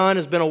I have done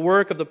has been a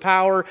work of the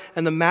power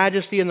and the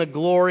majesty and the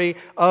glory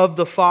of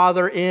the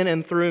Father in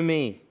and through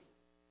me.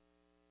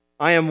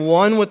 I am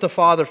one with the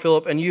Father,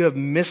 Philip, and you have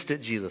missed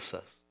it, Jesus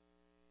says. This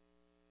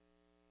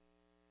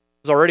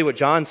is already what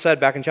John said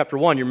back in chapter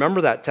 1. You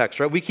remember that text,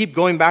 right? We keep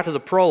going back to the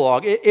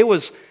prologue. It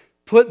was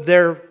put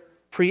there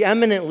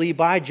preeminently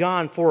by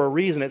John for a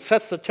reason. It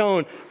sets the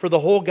tone for the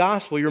whole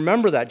gospel. You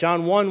remember that,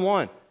 John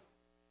 1:1.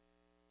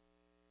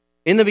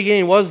 In the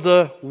beginning was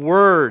the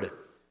Word,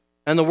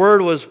 and the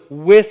Word was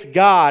with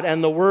God,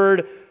 and the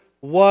Word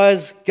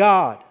was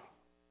God.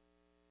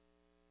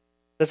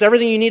 That's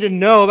everything you need to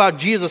know about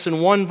Jesus in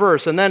one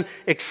verse, and then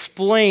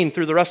explained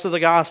through the rest of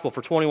the gospel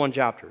for 21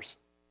 chapters.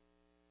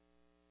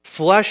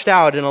 Fleshed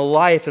out in a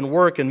life and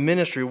work and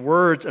ministry,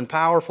 words and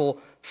powerful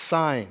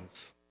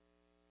signs.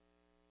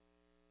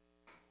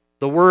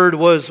 The Word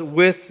was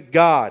with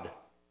God,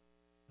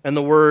 and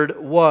the Word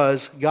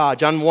was God.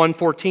 John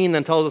 1:14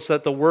 then tells us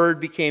that the Word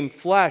became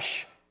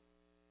flesh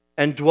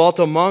and dwelt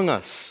among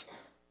us.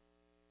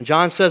 And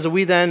John says that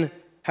we then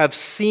have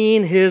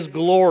seen His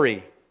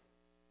glory,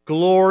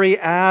 glory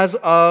as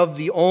of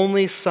the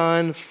only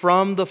Son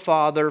from the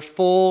Father,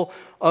 full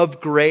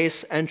of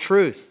grace and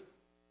truth.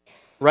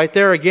 Right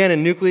there again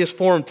in nucleus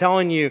form,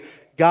 telling you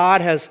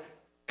God has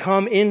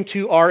come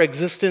into our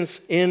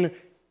existence in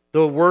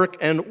the work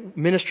and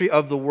ministry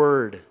of the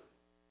Word,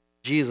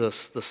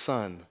 Jesus the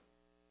Son.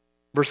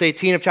 Verse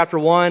 18 of chapter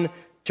 1,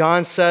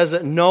 John says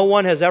that no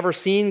one has ever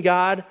seen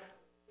God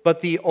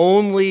but the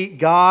only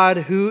God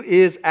who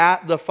is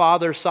at the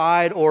Father's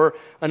side, or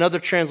another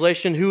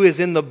translation, who is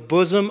in the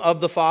bosom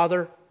of the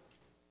Father.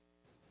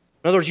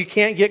 In other words, you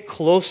can't get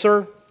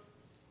closer.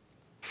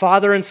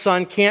 Father and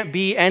Son can't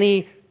be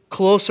any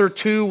closer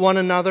to one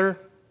another.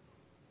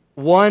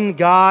 One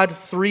God,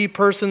 three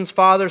persons,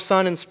 Father,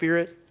 Son, and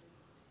Spirit.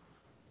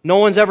 No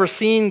one's ever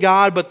seen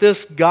God, but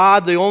this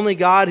God, the only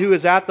God who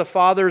is at the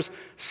Father's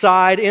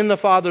side, in the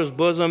Father's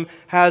bosom,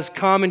 has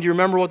come. And do you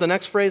remember what the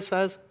next phrase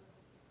says?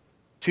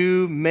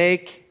 To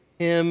make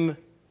Him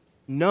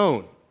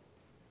known.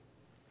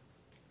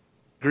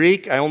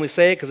 Greek, I only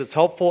say it because it's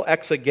helpful,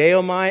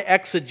 exegeomai,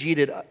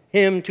 exegeted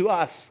Him to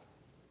us.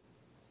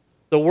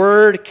 The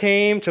Word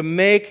came to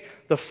make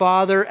the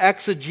Father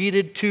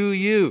exegeted to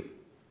you,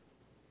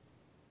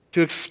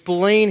 to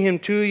explain Him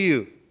to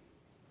you,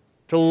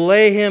 to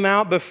lay Him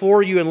out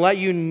before you and let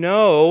you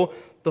know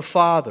the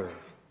Father.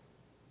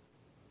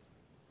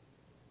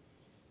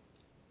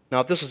 Now,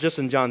 if this was just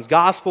in John's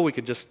Gospel, we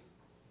could just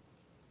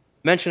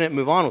mention it and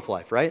move on with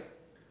life, right?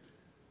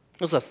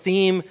 There's a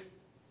theme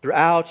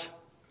throughout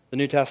the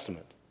New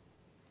Testament.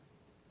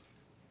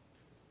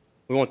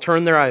 We won't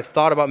turn there. I've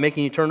thought about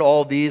making you turn to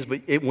all of these, but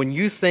when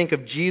you think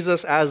of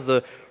Jesus as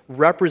the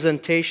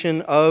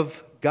representation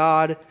of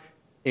God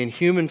in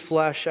human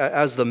flesh,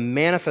 as the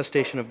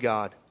manifestation of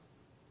God,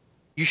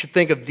 you should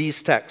think of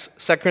these texts.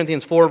 2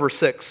 Corinthians 4, verse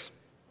 6.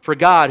 For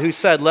God, who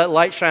said, "Let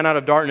light shine out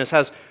of darkness,"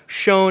 has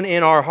shone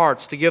in our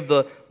hearts to give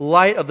the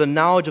light of the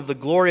knowledge of the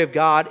glory of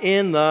God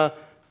in the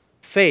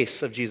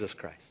face of Jesus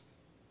Christ.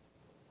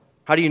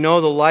 How do you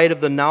know the light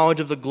of the knowledge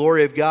of the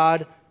glory of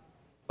God?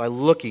 By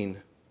looking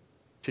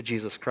to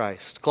Jesus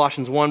Christ.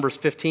 Colossians 1, verse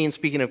 15,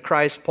 speaking of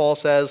Christ, Paul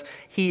says,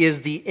 He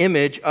is the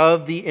image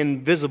of the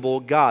invisible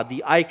God,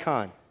 the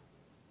icon,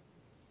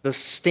 the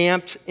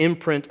stamped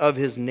imprint of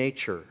His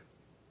nature,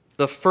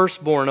 the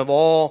firstborn of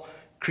all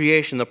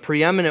creation, the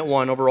preeminent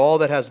one over all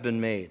that has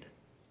been made.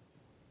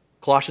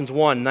 Colossians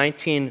 1,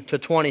 19 to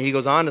 20, he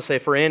goes on to say,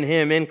 For in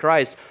Him, in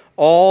Christ,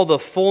 all the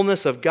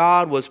fullness of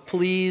God was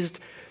pleased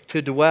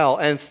to dwell,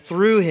 and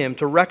through Him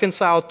to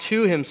reconcile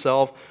to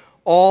Himself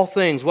all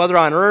things, whether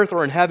on earth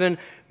or in heaven,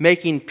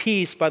 making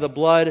peace by the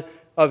blood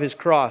of His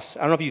cross.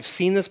 I don't know if you've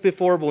seen this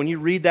before, but when you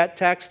read that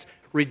text,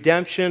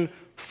 redemption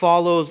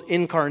follows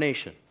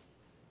incarnation.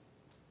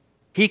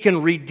 He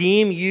can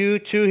redeem you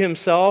to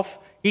Himself.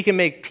 He can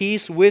make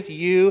peace with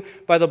you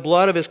by the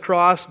blood of His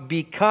cross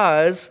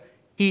because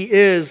He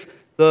is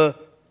the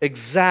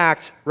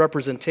exact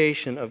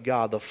representation of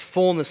God, the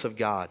fullness of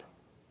God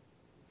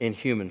in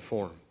human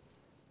form.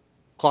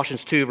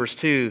 Colossians 2, verse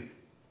 2,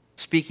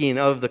 speaking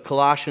of the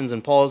Colossians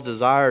and Paul's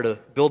desire to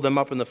build them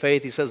up in the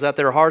faith, he says that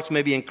their hearts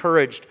may be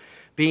encouraged,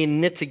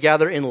 being knit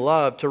together in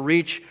love, to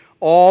reach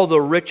all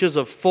the riches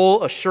of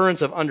full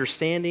assurance of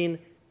understanding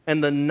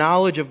and the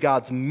knowledge of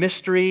God's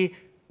mystery,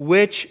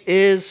 which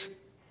is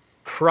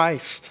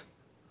Christ,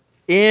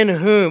 in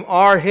whom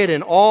are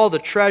hidden all the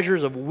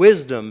treasures of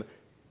wisdom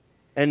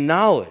and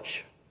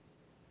knowledge.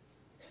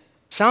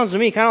 Sounds to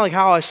me kind of like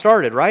how I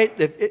started, right?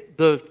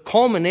 The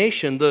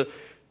culmination, the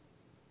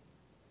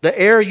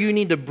air you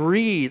need to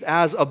breathe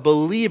as a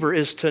believer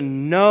is to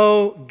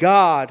know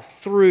God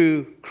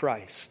through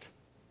Christ.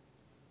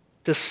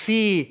 To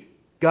see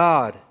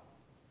God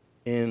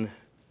in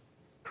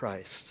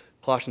Christ.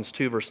 Colossians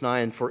 2, verse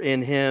 9, For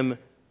in Him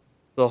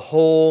the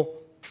whole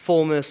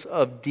fullness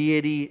of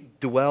deity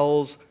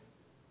dwells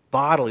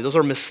bodily. Those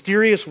are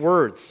mysterious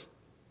words.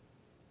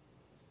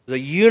 There's a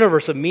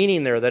universe of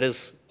meaning there that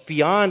is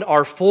beyond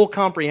our full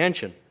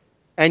comprehension.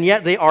 And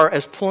yet they are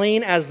as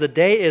plain as the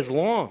day is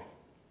long.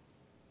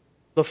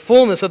 The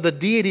fullness of the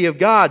deity of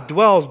God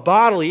dwells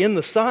bodily in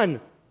the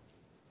Son.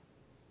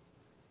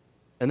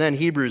 And then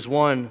Hebrews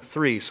 1,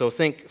 3. So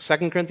think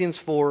 2 Corinthians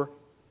 4,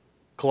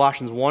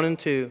 Colossians 1 and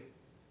 2,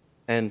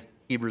 and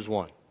Hebrews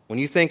 1. When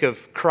you think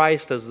of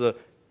Christ as the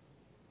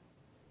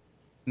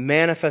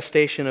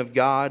manifestation of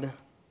God,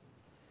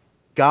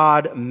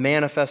 God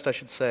manifest, I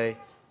should say,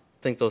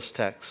 think those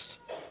texts.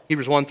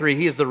 Hebrews 1:3,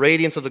 He is the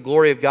radiance of the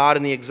glory of God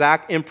and the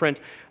exact imprint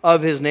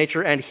of His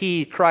nature, and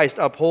He, Christ,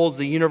 upholds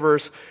the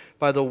universe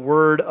by the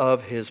word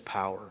of His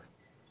power.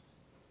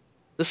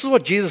 This is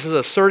what Jesus is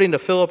asserting to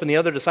Philip and the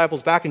other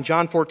disciples back in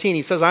John 14.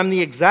 He says, I'm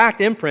the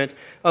exact imprint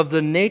of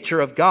the nature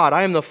of God.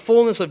 I am the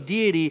fullness of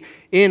deity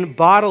in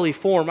bodily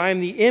form. I am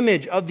the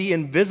image of the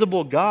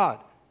invisible God.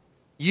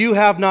 You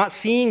have not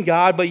seen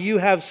God, but you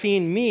have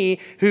seen me,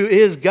 who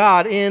is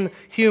God in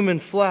human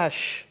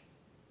flesh.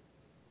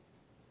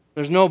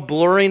 There's no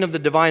blurring of the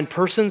divine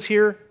persons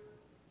here.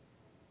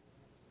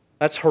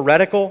 That's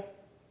heretical.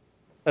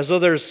 As though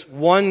there's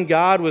one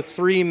God with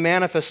three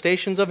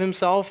manifestations of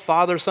himself,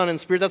 Father, Son, and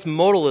Spirit. That's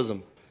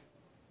modalism.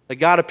 That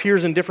God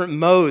appears in different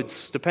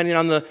modes depending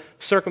on the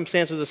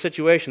circumstances of the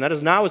situation. That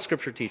is not what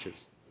Scripture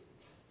teaches.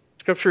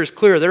 Scripture is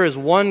clear. There is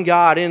one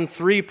God in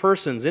three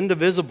persons,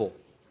 indivisible.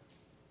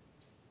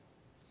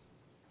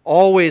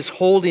 Always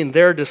holding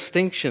their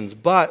distinctions,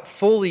 but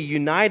fully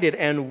united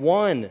and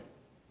one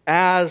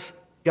as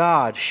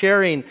God,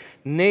 sharing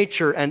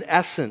nature and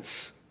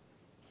essence,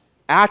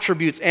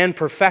 attributes and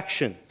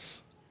perfections,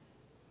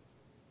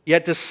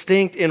 yet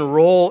distinct in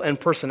role and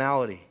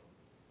personality.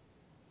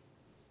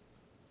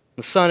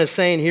 The Son is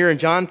saying here in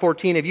John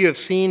 14, if you have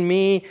seen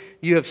me,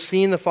 you have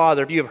seen the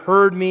Father. If you have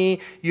heard me,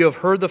 you have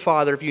heard the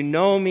Father. If you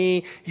know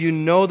me, you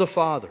know the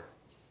Father.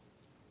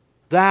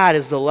 That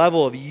is the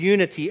level of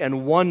unity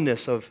and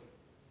oneness of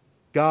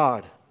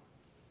God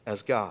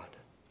as God.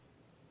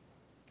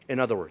 In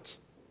other words,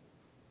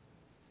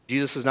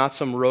 Jesus is not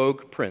some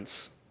rogue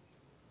prince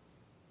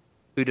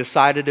who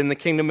decided in the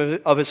kingdom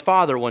of his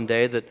Father one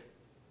day that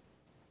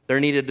there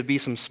needed to be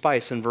some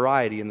spice and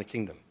variety in the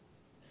kingdom.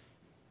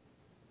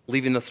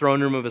 Leaving the throne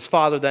room of his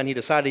Father, then he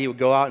decided he would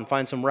go out and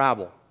find some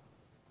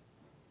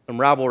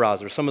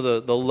rabble-rousers, some of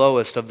the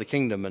lowest of the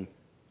kingdom, and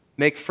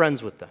make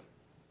friends with them.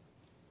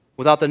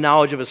 Without the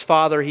knowledge of his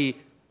Father, he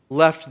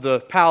left the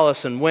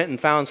palace and went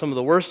and found some of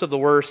the worst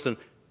and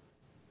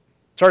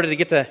started to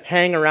get to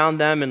hang around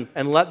them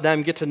and let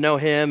them get to know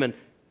him and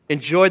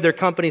enjoyed their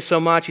company so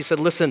much. He said,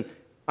 listen,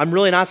 I'm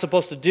really not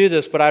supposed to do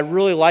this, but I'd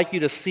really like you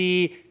to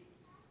see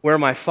where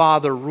my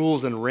Father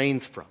rules and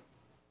reigns from.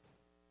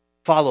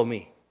 Follow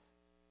me.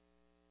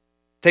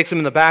 Takes him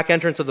in the back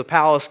entrance of the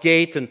palace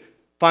gate and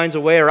finds a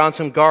way around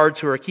some guards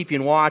who are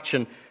keeping watch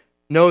and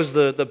knows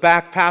the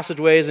back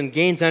passageways and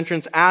gains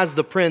entrance as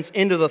the prince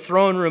into the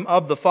throne room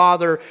of the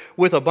Father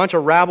with a bunch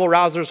of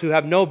rabble-rousers who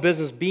have no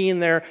business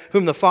being there,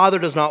 whom the Father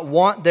does not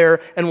want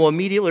there and will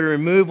immediately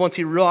remove once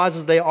he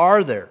realizes they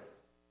are there.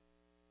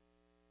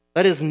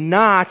 That is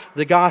not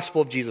the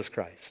gospel of Jesus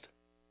Christ.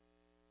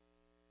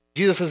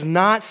 Jesus is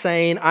not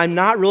saying, I'm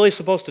not really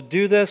supposed to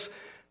do this,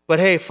 but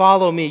hey,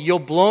 follow me.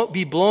 You'll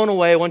be blown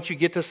away once you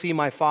get to see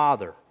my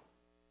Father.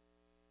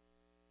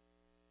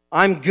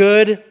 I'm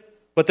good,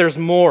 but there's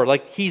more.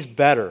 Like, he's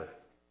better.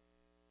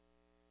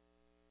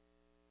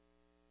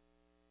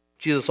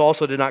 Jesus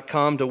also did not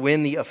come to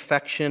win the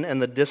affection and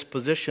the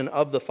disposition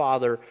of the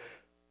Father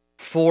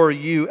for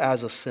you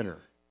as a sinner.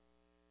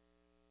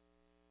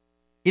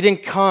 He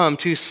didn't come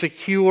to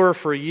secure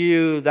for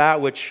you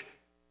that which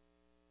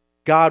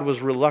God was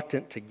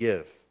reluctant to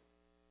give.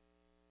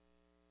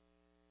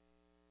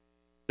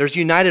 There's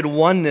united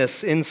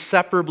oneness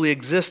inseparably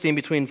existing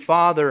between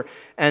Father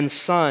and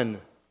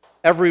Son.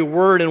 Every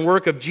word and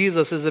work of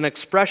Jesus is an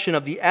expression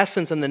of the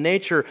essence and the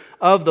nature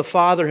of the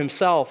Father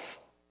himself.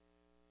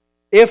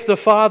 If the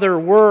Father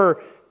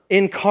were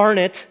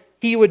incarnate,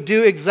 he would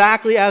do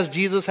exactly as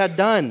Jesus had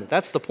done.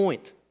 That's the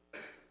point.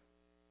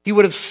 He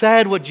would have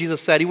said what Jesus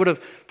said. He would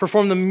have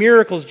performed the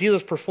miracles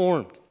Jesus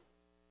performed.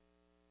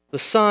 The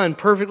Son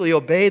perfectly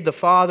obeyed the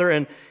Father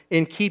and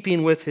in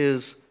keeping with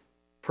his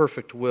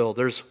perfect will.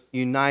 There's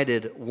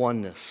united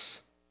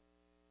oneness.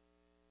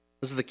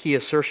 This is the key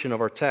assertion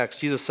of our text.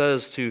 Jesus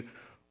says to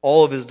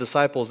all of his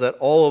disciples that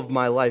all of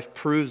my life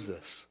proves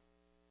this.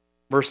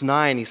 Verse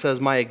 9, he says,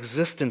 my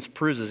existence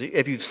proves this.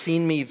 If you've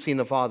seen me, you've seen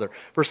the Father.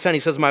 Verse 10, he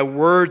says, my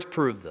words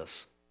prove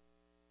this.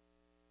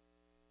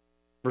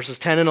 Verses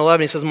 10 and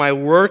 11, he says, my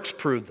works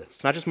prove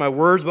this. Not just my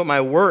words, but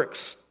my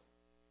works.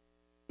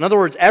 In other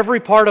words,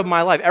 every part of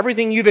my life,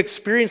 everything you've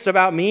experienced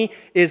about me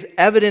is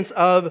evidence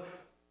of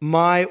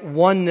my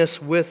oneness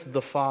with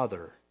the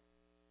Father.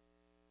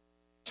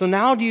 So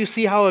now do you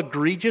see how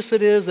egregious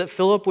it is that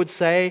Philip would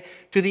say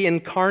to the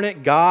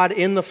incarnate God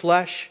in the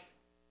flesh,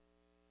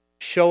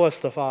 show us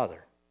the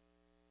Father?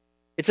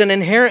 It's an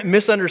inherent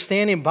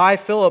misunderstanding by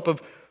Philip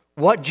of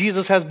what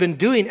Jesus has been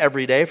doing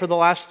every day for the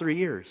last 3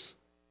 years.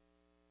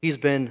 He's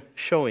been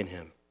showing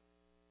him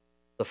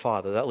the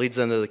Father. That leads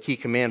into the key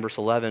command, verse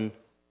 11.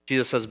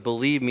 Jesus says,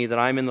 believe me that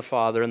I'm in the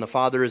Father and the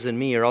Father is in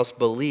me, or else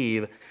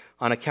believe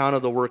on account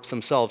of the works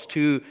themselves.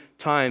 2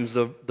 times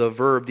the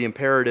verb, the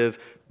imperative,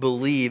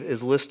 believe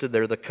is listed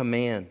there, the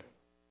command.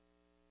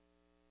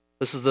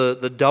 This is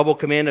the double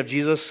command of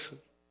Jesus,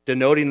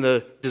 denoting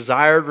the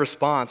desired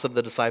response of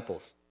the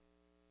disciples.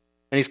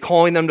 And he's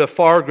calling them to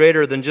far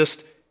greater than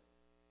just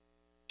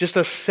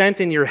assent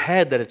in your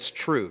head that it's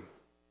true.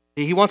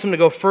 He wants them to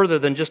go further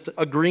than just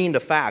agreeing to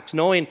facts,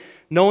 knowing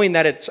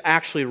that it's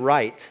actually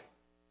right.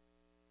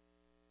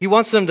 He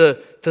wants them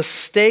to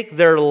stake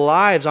their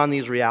lives on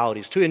these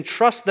realities, to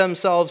entrust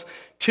themselves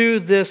to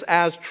this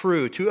as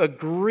true, to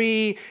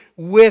agree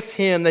with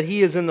him that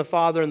he is in the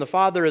Father and the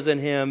Father is in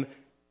him,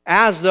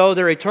 as though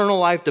their eternal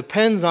life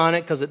depends on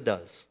it, because it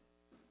does.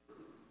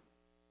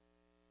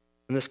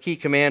 And this key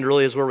command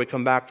really is where we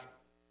come back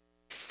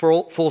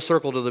full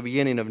circle to the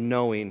beginning of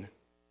knowing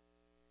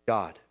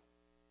God.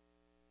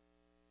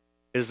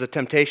 It is the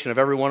temptation of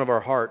every one of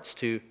our hearts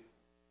to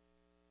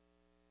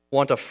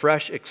want a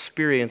fresh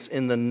experience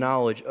in the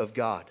knowledge of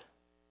God.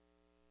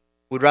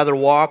 We'd rather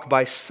walk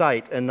by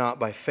sight and not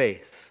by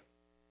faith.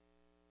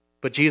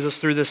 But Jesus,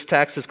 through this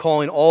text, is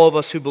calling all of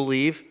us who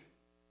believe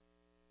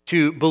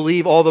to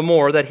believe all the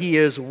more that he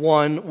is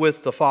one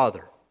with the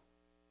Father.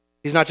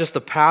 He's not just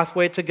the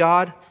pathway to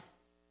God.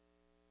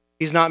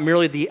 He's not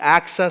merely the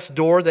access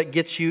door that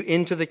gets you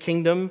into the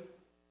kingdom.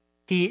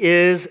 He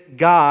is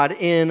God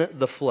in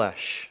the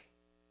flesh.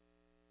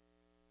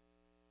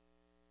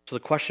 So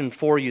the question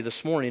for you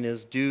this morning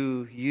is,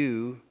 do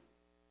you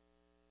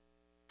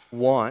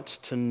want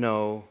to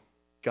know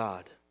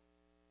God?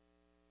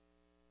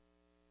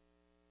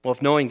 Well,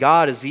 if knowing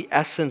God is the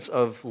essence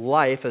of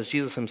life, as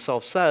Jesus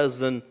himself says,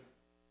 then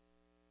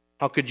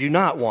how could you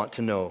not want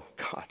to know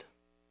God?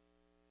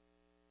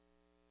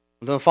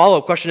 And then the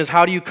follow-up question is,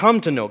 how do you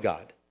come to know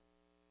God?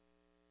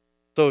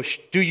 So,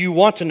 do you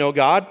want to know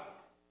God?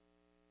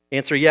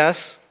 Answer,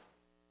 yes.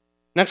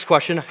 Next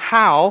question,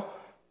 how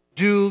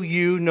do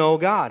you know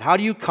God? How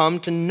do you come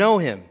to know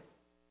him?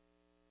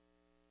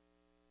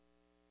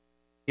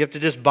 You have to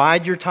just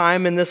bide your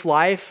time in this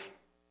life,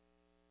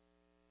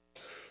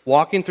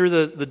 walking through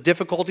the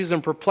difficulties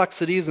and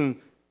perplexities and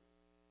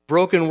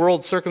broken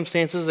world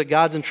circumstances that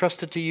God's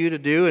entrusted to you to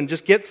do, and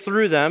just get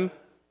through them.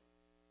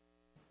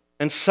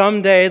 And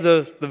someday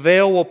the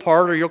veil will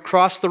part, or you'll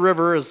cross the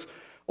river, as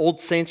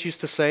old saints used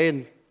to say,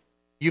 in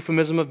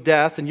euphemism of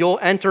death, and you'll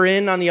enter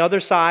in on the other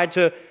side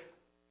to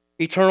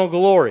eternal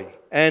glory.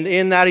 And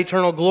in that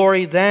eternal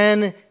glory,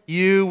 then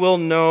you will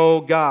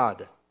know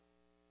God.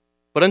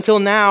 But until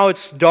now,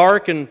 it's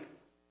dark and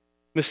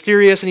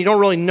mysterious, and you don't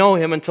really know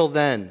him until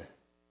then.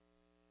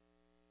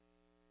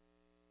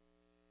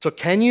 So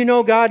can you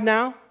know God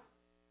now?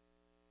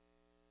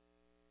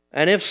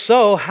 And if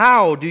so,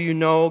 how do you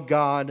know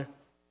God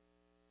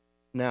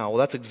now? Well,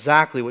 that's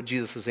exactly what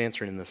Jesus is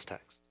answering in this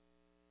text.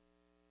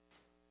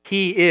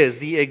 He is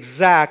the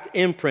exact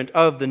imprint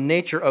of the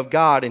nature of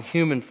God in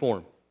human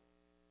form.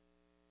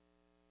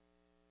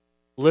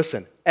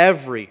 Listen,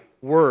 every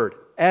word,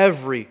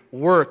 every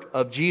work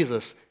of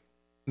Jesus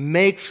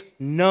makes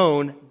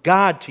known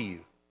God to you.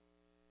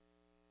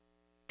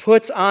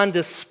 Puts on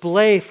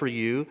display for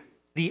you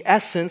the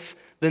essence,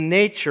 the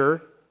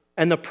nature,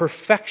 and the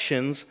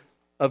perfections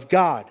of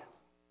God.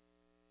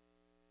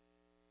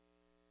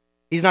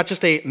 He's not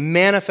just a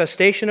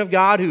manifestation of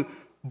God who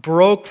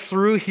broke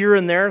through here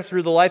and there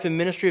through the life and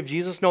ministry of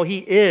Jesus. No, he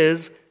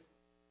is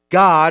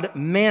God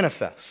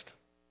manifest.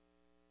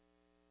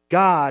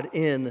 God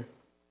in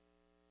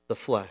the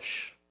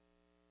flesh.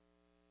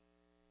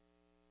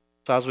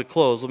 So as we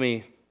close, let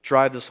me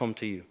drive this home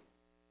to you.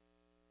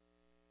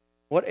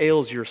 What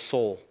ails your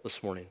soul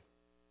this morning?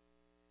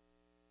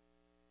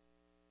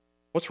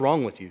 What's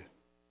wrong with you?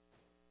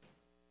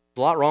 There's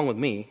a lot wrong with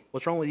me.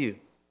 What's wrong with you?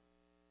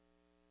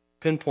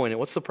 Pinpoint it.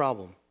 What's the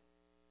problem?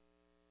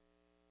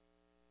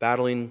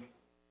 Battling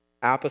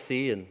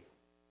apathy and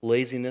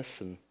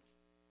laziness and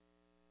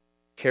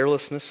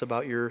carelessness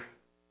about your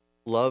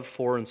love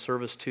for and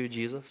service to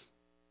Jesus?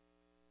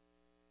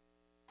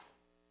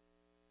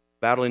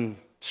 Battling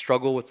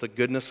struggle with the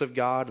goodness of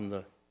God and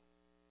the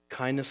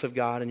kindness of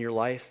God in your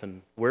life,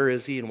 and where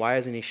is he and why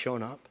hasn't he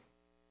shown up?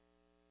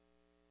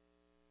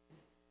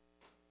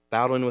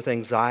 Battling with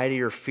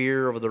anxiety or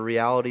fear over the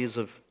realities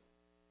of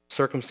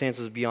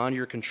circumstances beyond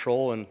your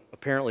control and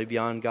apparently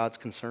beyond God's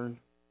concern?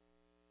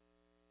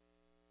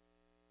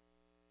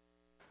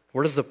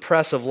 Where does the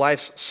press of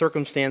life's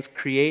circumstance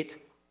create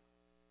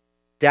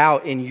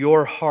doubt in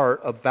your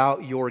heart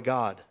about your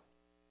God,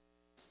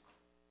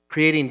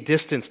 creating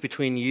distance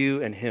between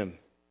you and him?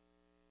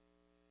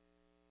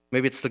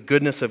 Maybe it's the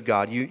goodness of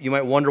God. You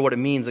might wonder what it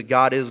means that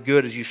God is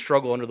good as you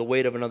struggle under the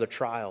weight of another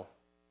trial.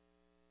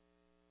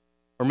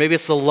 Or maybe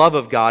it's the love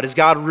of God. Is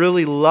God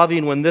really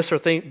loving when this or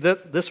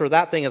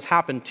that thing has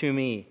happened to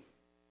me?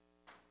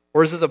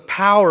 Or is it the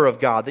power of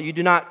God that you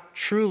do not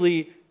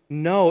truly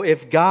know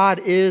if God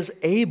is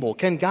able?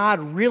 Can God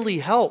really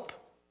help?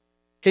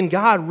 Can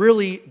God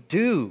really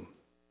do?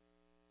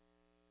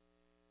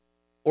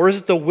 Or is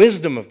it the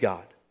wisdom of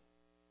God?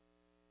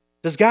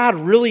 Does God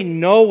really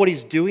know what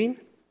he's doing?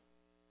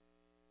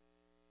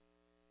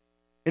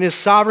 In his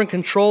sovereign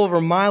control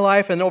over my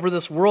life and over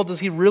this world, does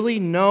he really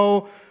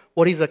know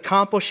what he's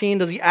accomplishing?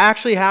 Does he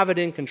actually have it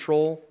in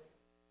control?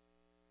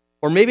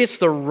 Or maybe it's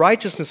the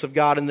righteousness of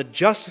God and the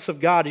justice of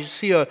God. You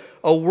see a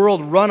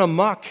world run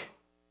amok,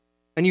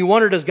 and you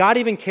wonder, does God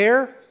even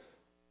care?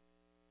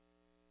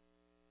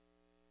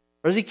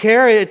 Or does he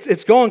care?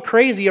 It's going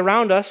crazy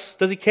around us.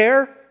 Does he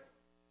care?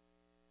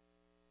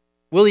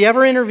 Will he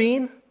ever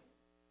intervene?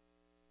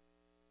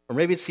 Or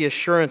maybe it's the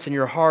assurance in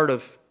your heart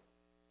of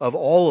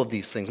all of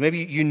these things. Maybe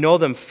you know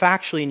them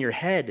factually in your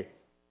head.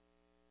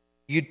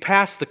 you'd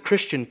pass the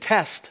Christian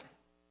test,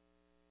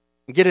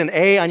 get an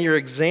A on your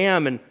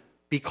exam and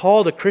be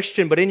called a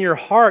Christian, but in your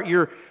heart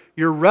you're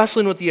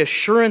wrestling with the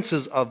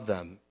assurances of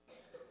them.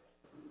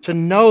 To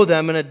know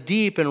them in a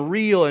deep and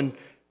real and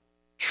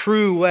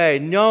true way.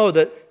 Know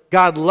that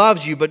God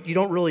loves you, but you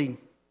don't really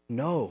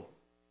know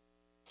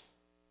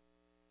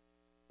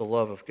the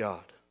love of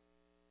God.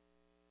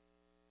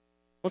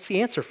 What's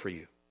the answer for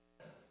you?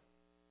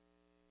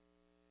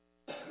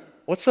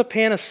 What's the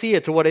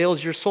panacea to what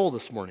ails your soul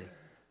this morning?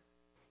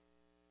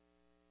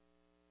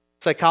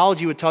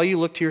 Psychology would tell you,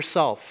 look to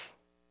yourself.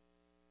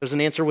 There's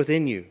an answer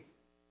within you.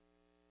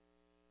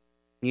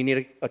 You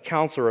need a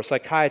counselor or a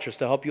psychiatrist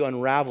to help you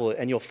unravel it,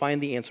 and you'll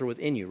find the answer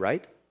within you,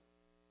 right?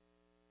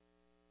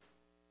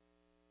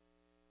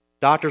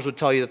 Doctors would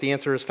tell you that the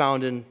answer is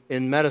found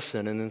in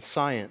medicine and in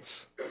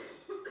science.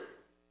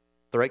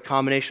 The right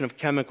combination of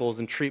chemicals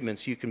and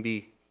treatments, you can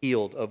be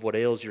healed of what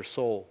ails your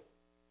soul.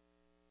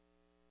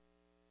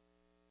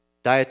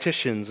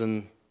 Dietitians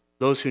and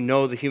those who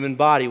know the human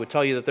body would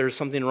tell you that there's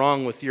something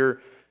wrong with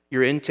your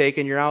intake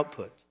and your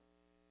output.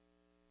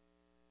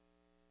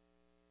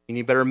 You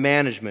need better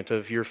management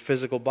of your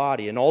physical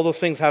body. And all those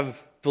things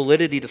have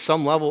validity to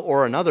some level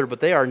or another, but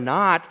they are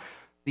not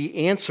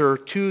the answer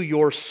to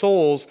your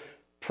soul's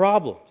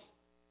problems.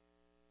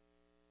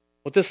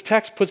 What this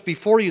text puts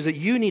before you is that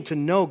you need to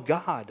know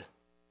God.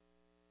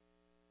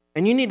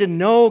 And you need to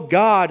know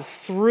God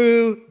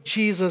through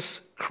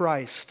Jesus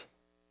Christ.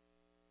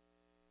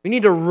 We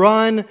need to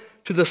run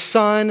to the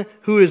Son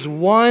who is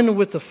one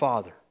with the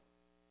Father.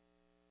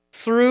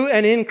 Through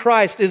and in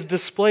Christ is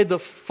displayed the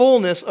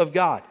fullness of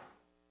God.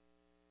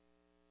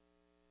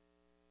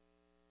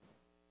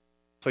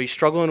 So are you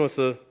struggling with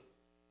the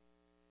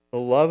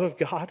love of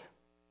God?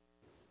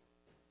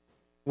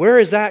 Where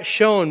is that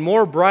shown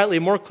more brightly,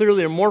 more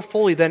clearly, and more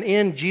fully than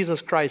in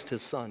Jesus Christ,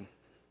 His Son?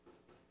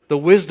 The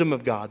wisdom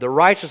of God, the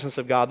righteousness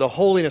of God, the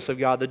holiness of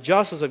God, the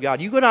justice of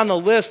God. You go down the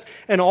list,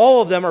 and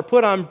all of them are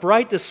put on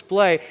bright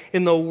display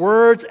in the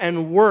words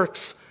and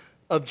works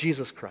of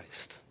Jesus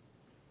Christ.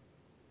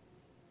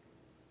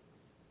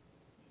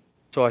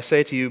 So I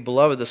say to you,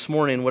 beloved, this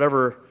morning,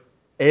 whatever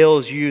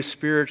ails you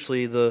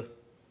spiritually, the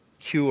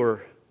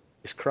cure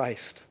is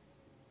Christ.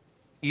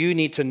 You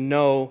need to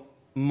know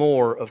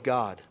more of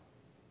God.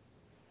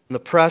 In the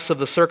press of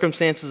the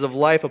circumstances of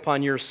life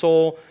upon your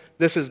soul,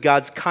 this is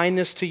God's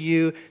kindness to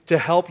you to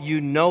help you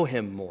know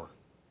Him more.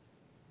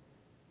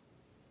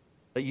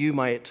 That you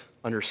might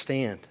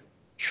understand,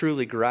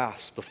 truly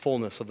grasp the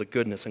fullness of the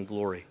goodness and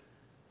glory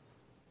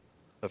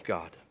of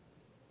God.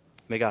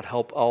 May God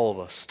help all of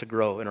us to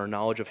grow in our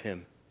knowledge of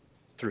Him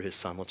through His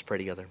Son. Let's pray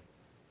together.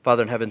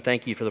 Father in heaven,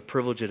 thank you for the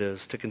privilege it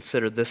is to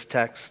consider this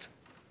text.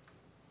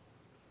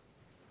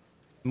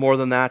 More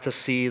than that, to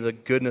see the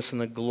goodness and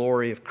the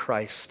glory of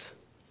Christ,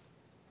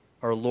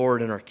 our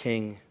Lord and our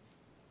King,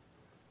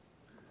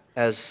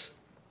 as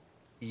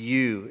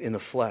you in the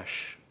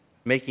flesh,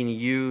 making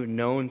you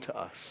known to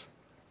us.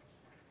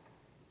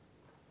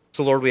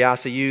 So Lord, we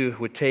ask that you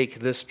would take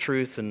this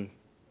truth and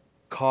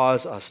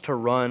cause us to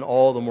run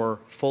all the more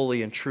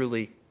fully and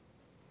truly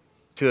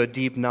to a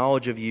deep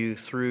knowledge of you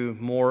through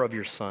more of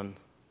your Son.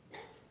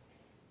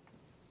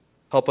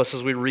 Help us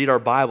as we read our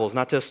Bibles,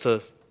 not just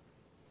to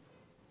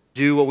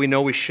do what we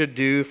know we should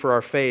do for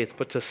our faith,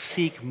 but to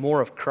seek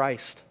more of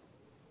Christ,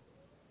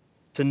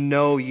 to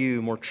know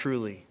you more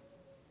truly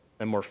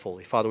and more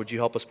fully. Father, would you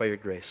help us by your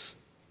grace?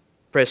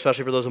 Pray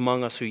especially for those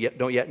among us who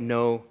don't yet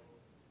know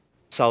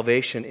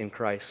salvation in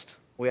Christ.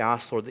 We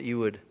ask, Lord, that you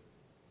would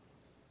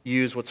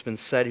use what's been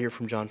said here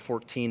from John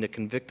 14 to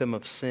convict them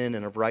of sin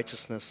and of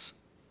righteousness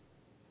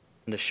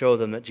and to show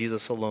them that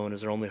Jesus alone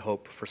is their only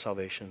hope for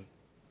salvation.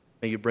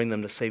 May you bring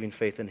them to saving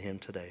faith in Him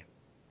today.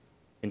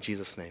 In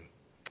Jesus' name,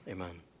 amen.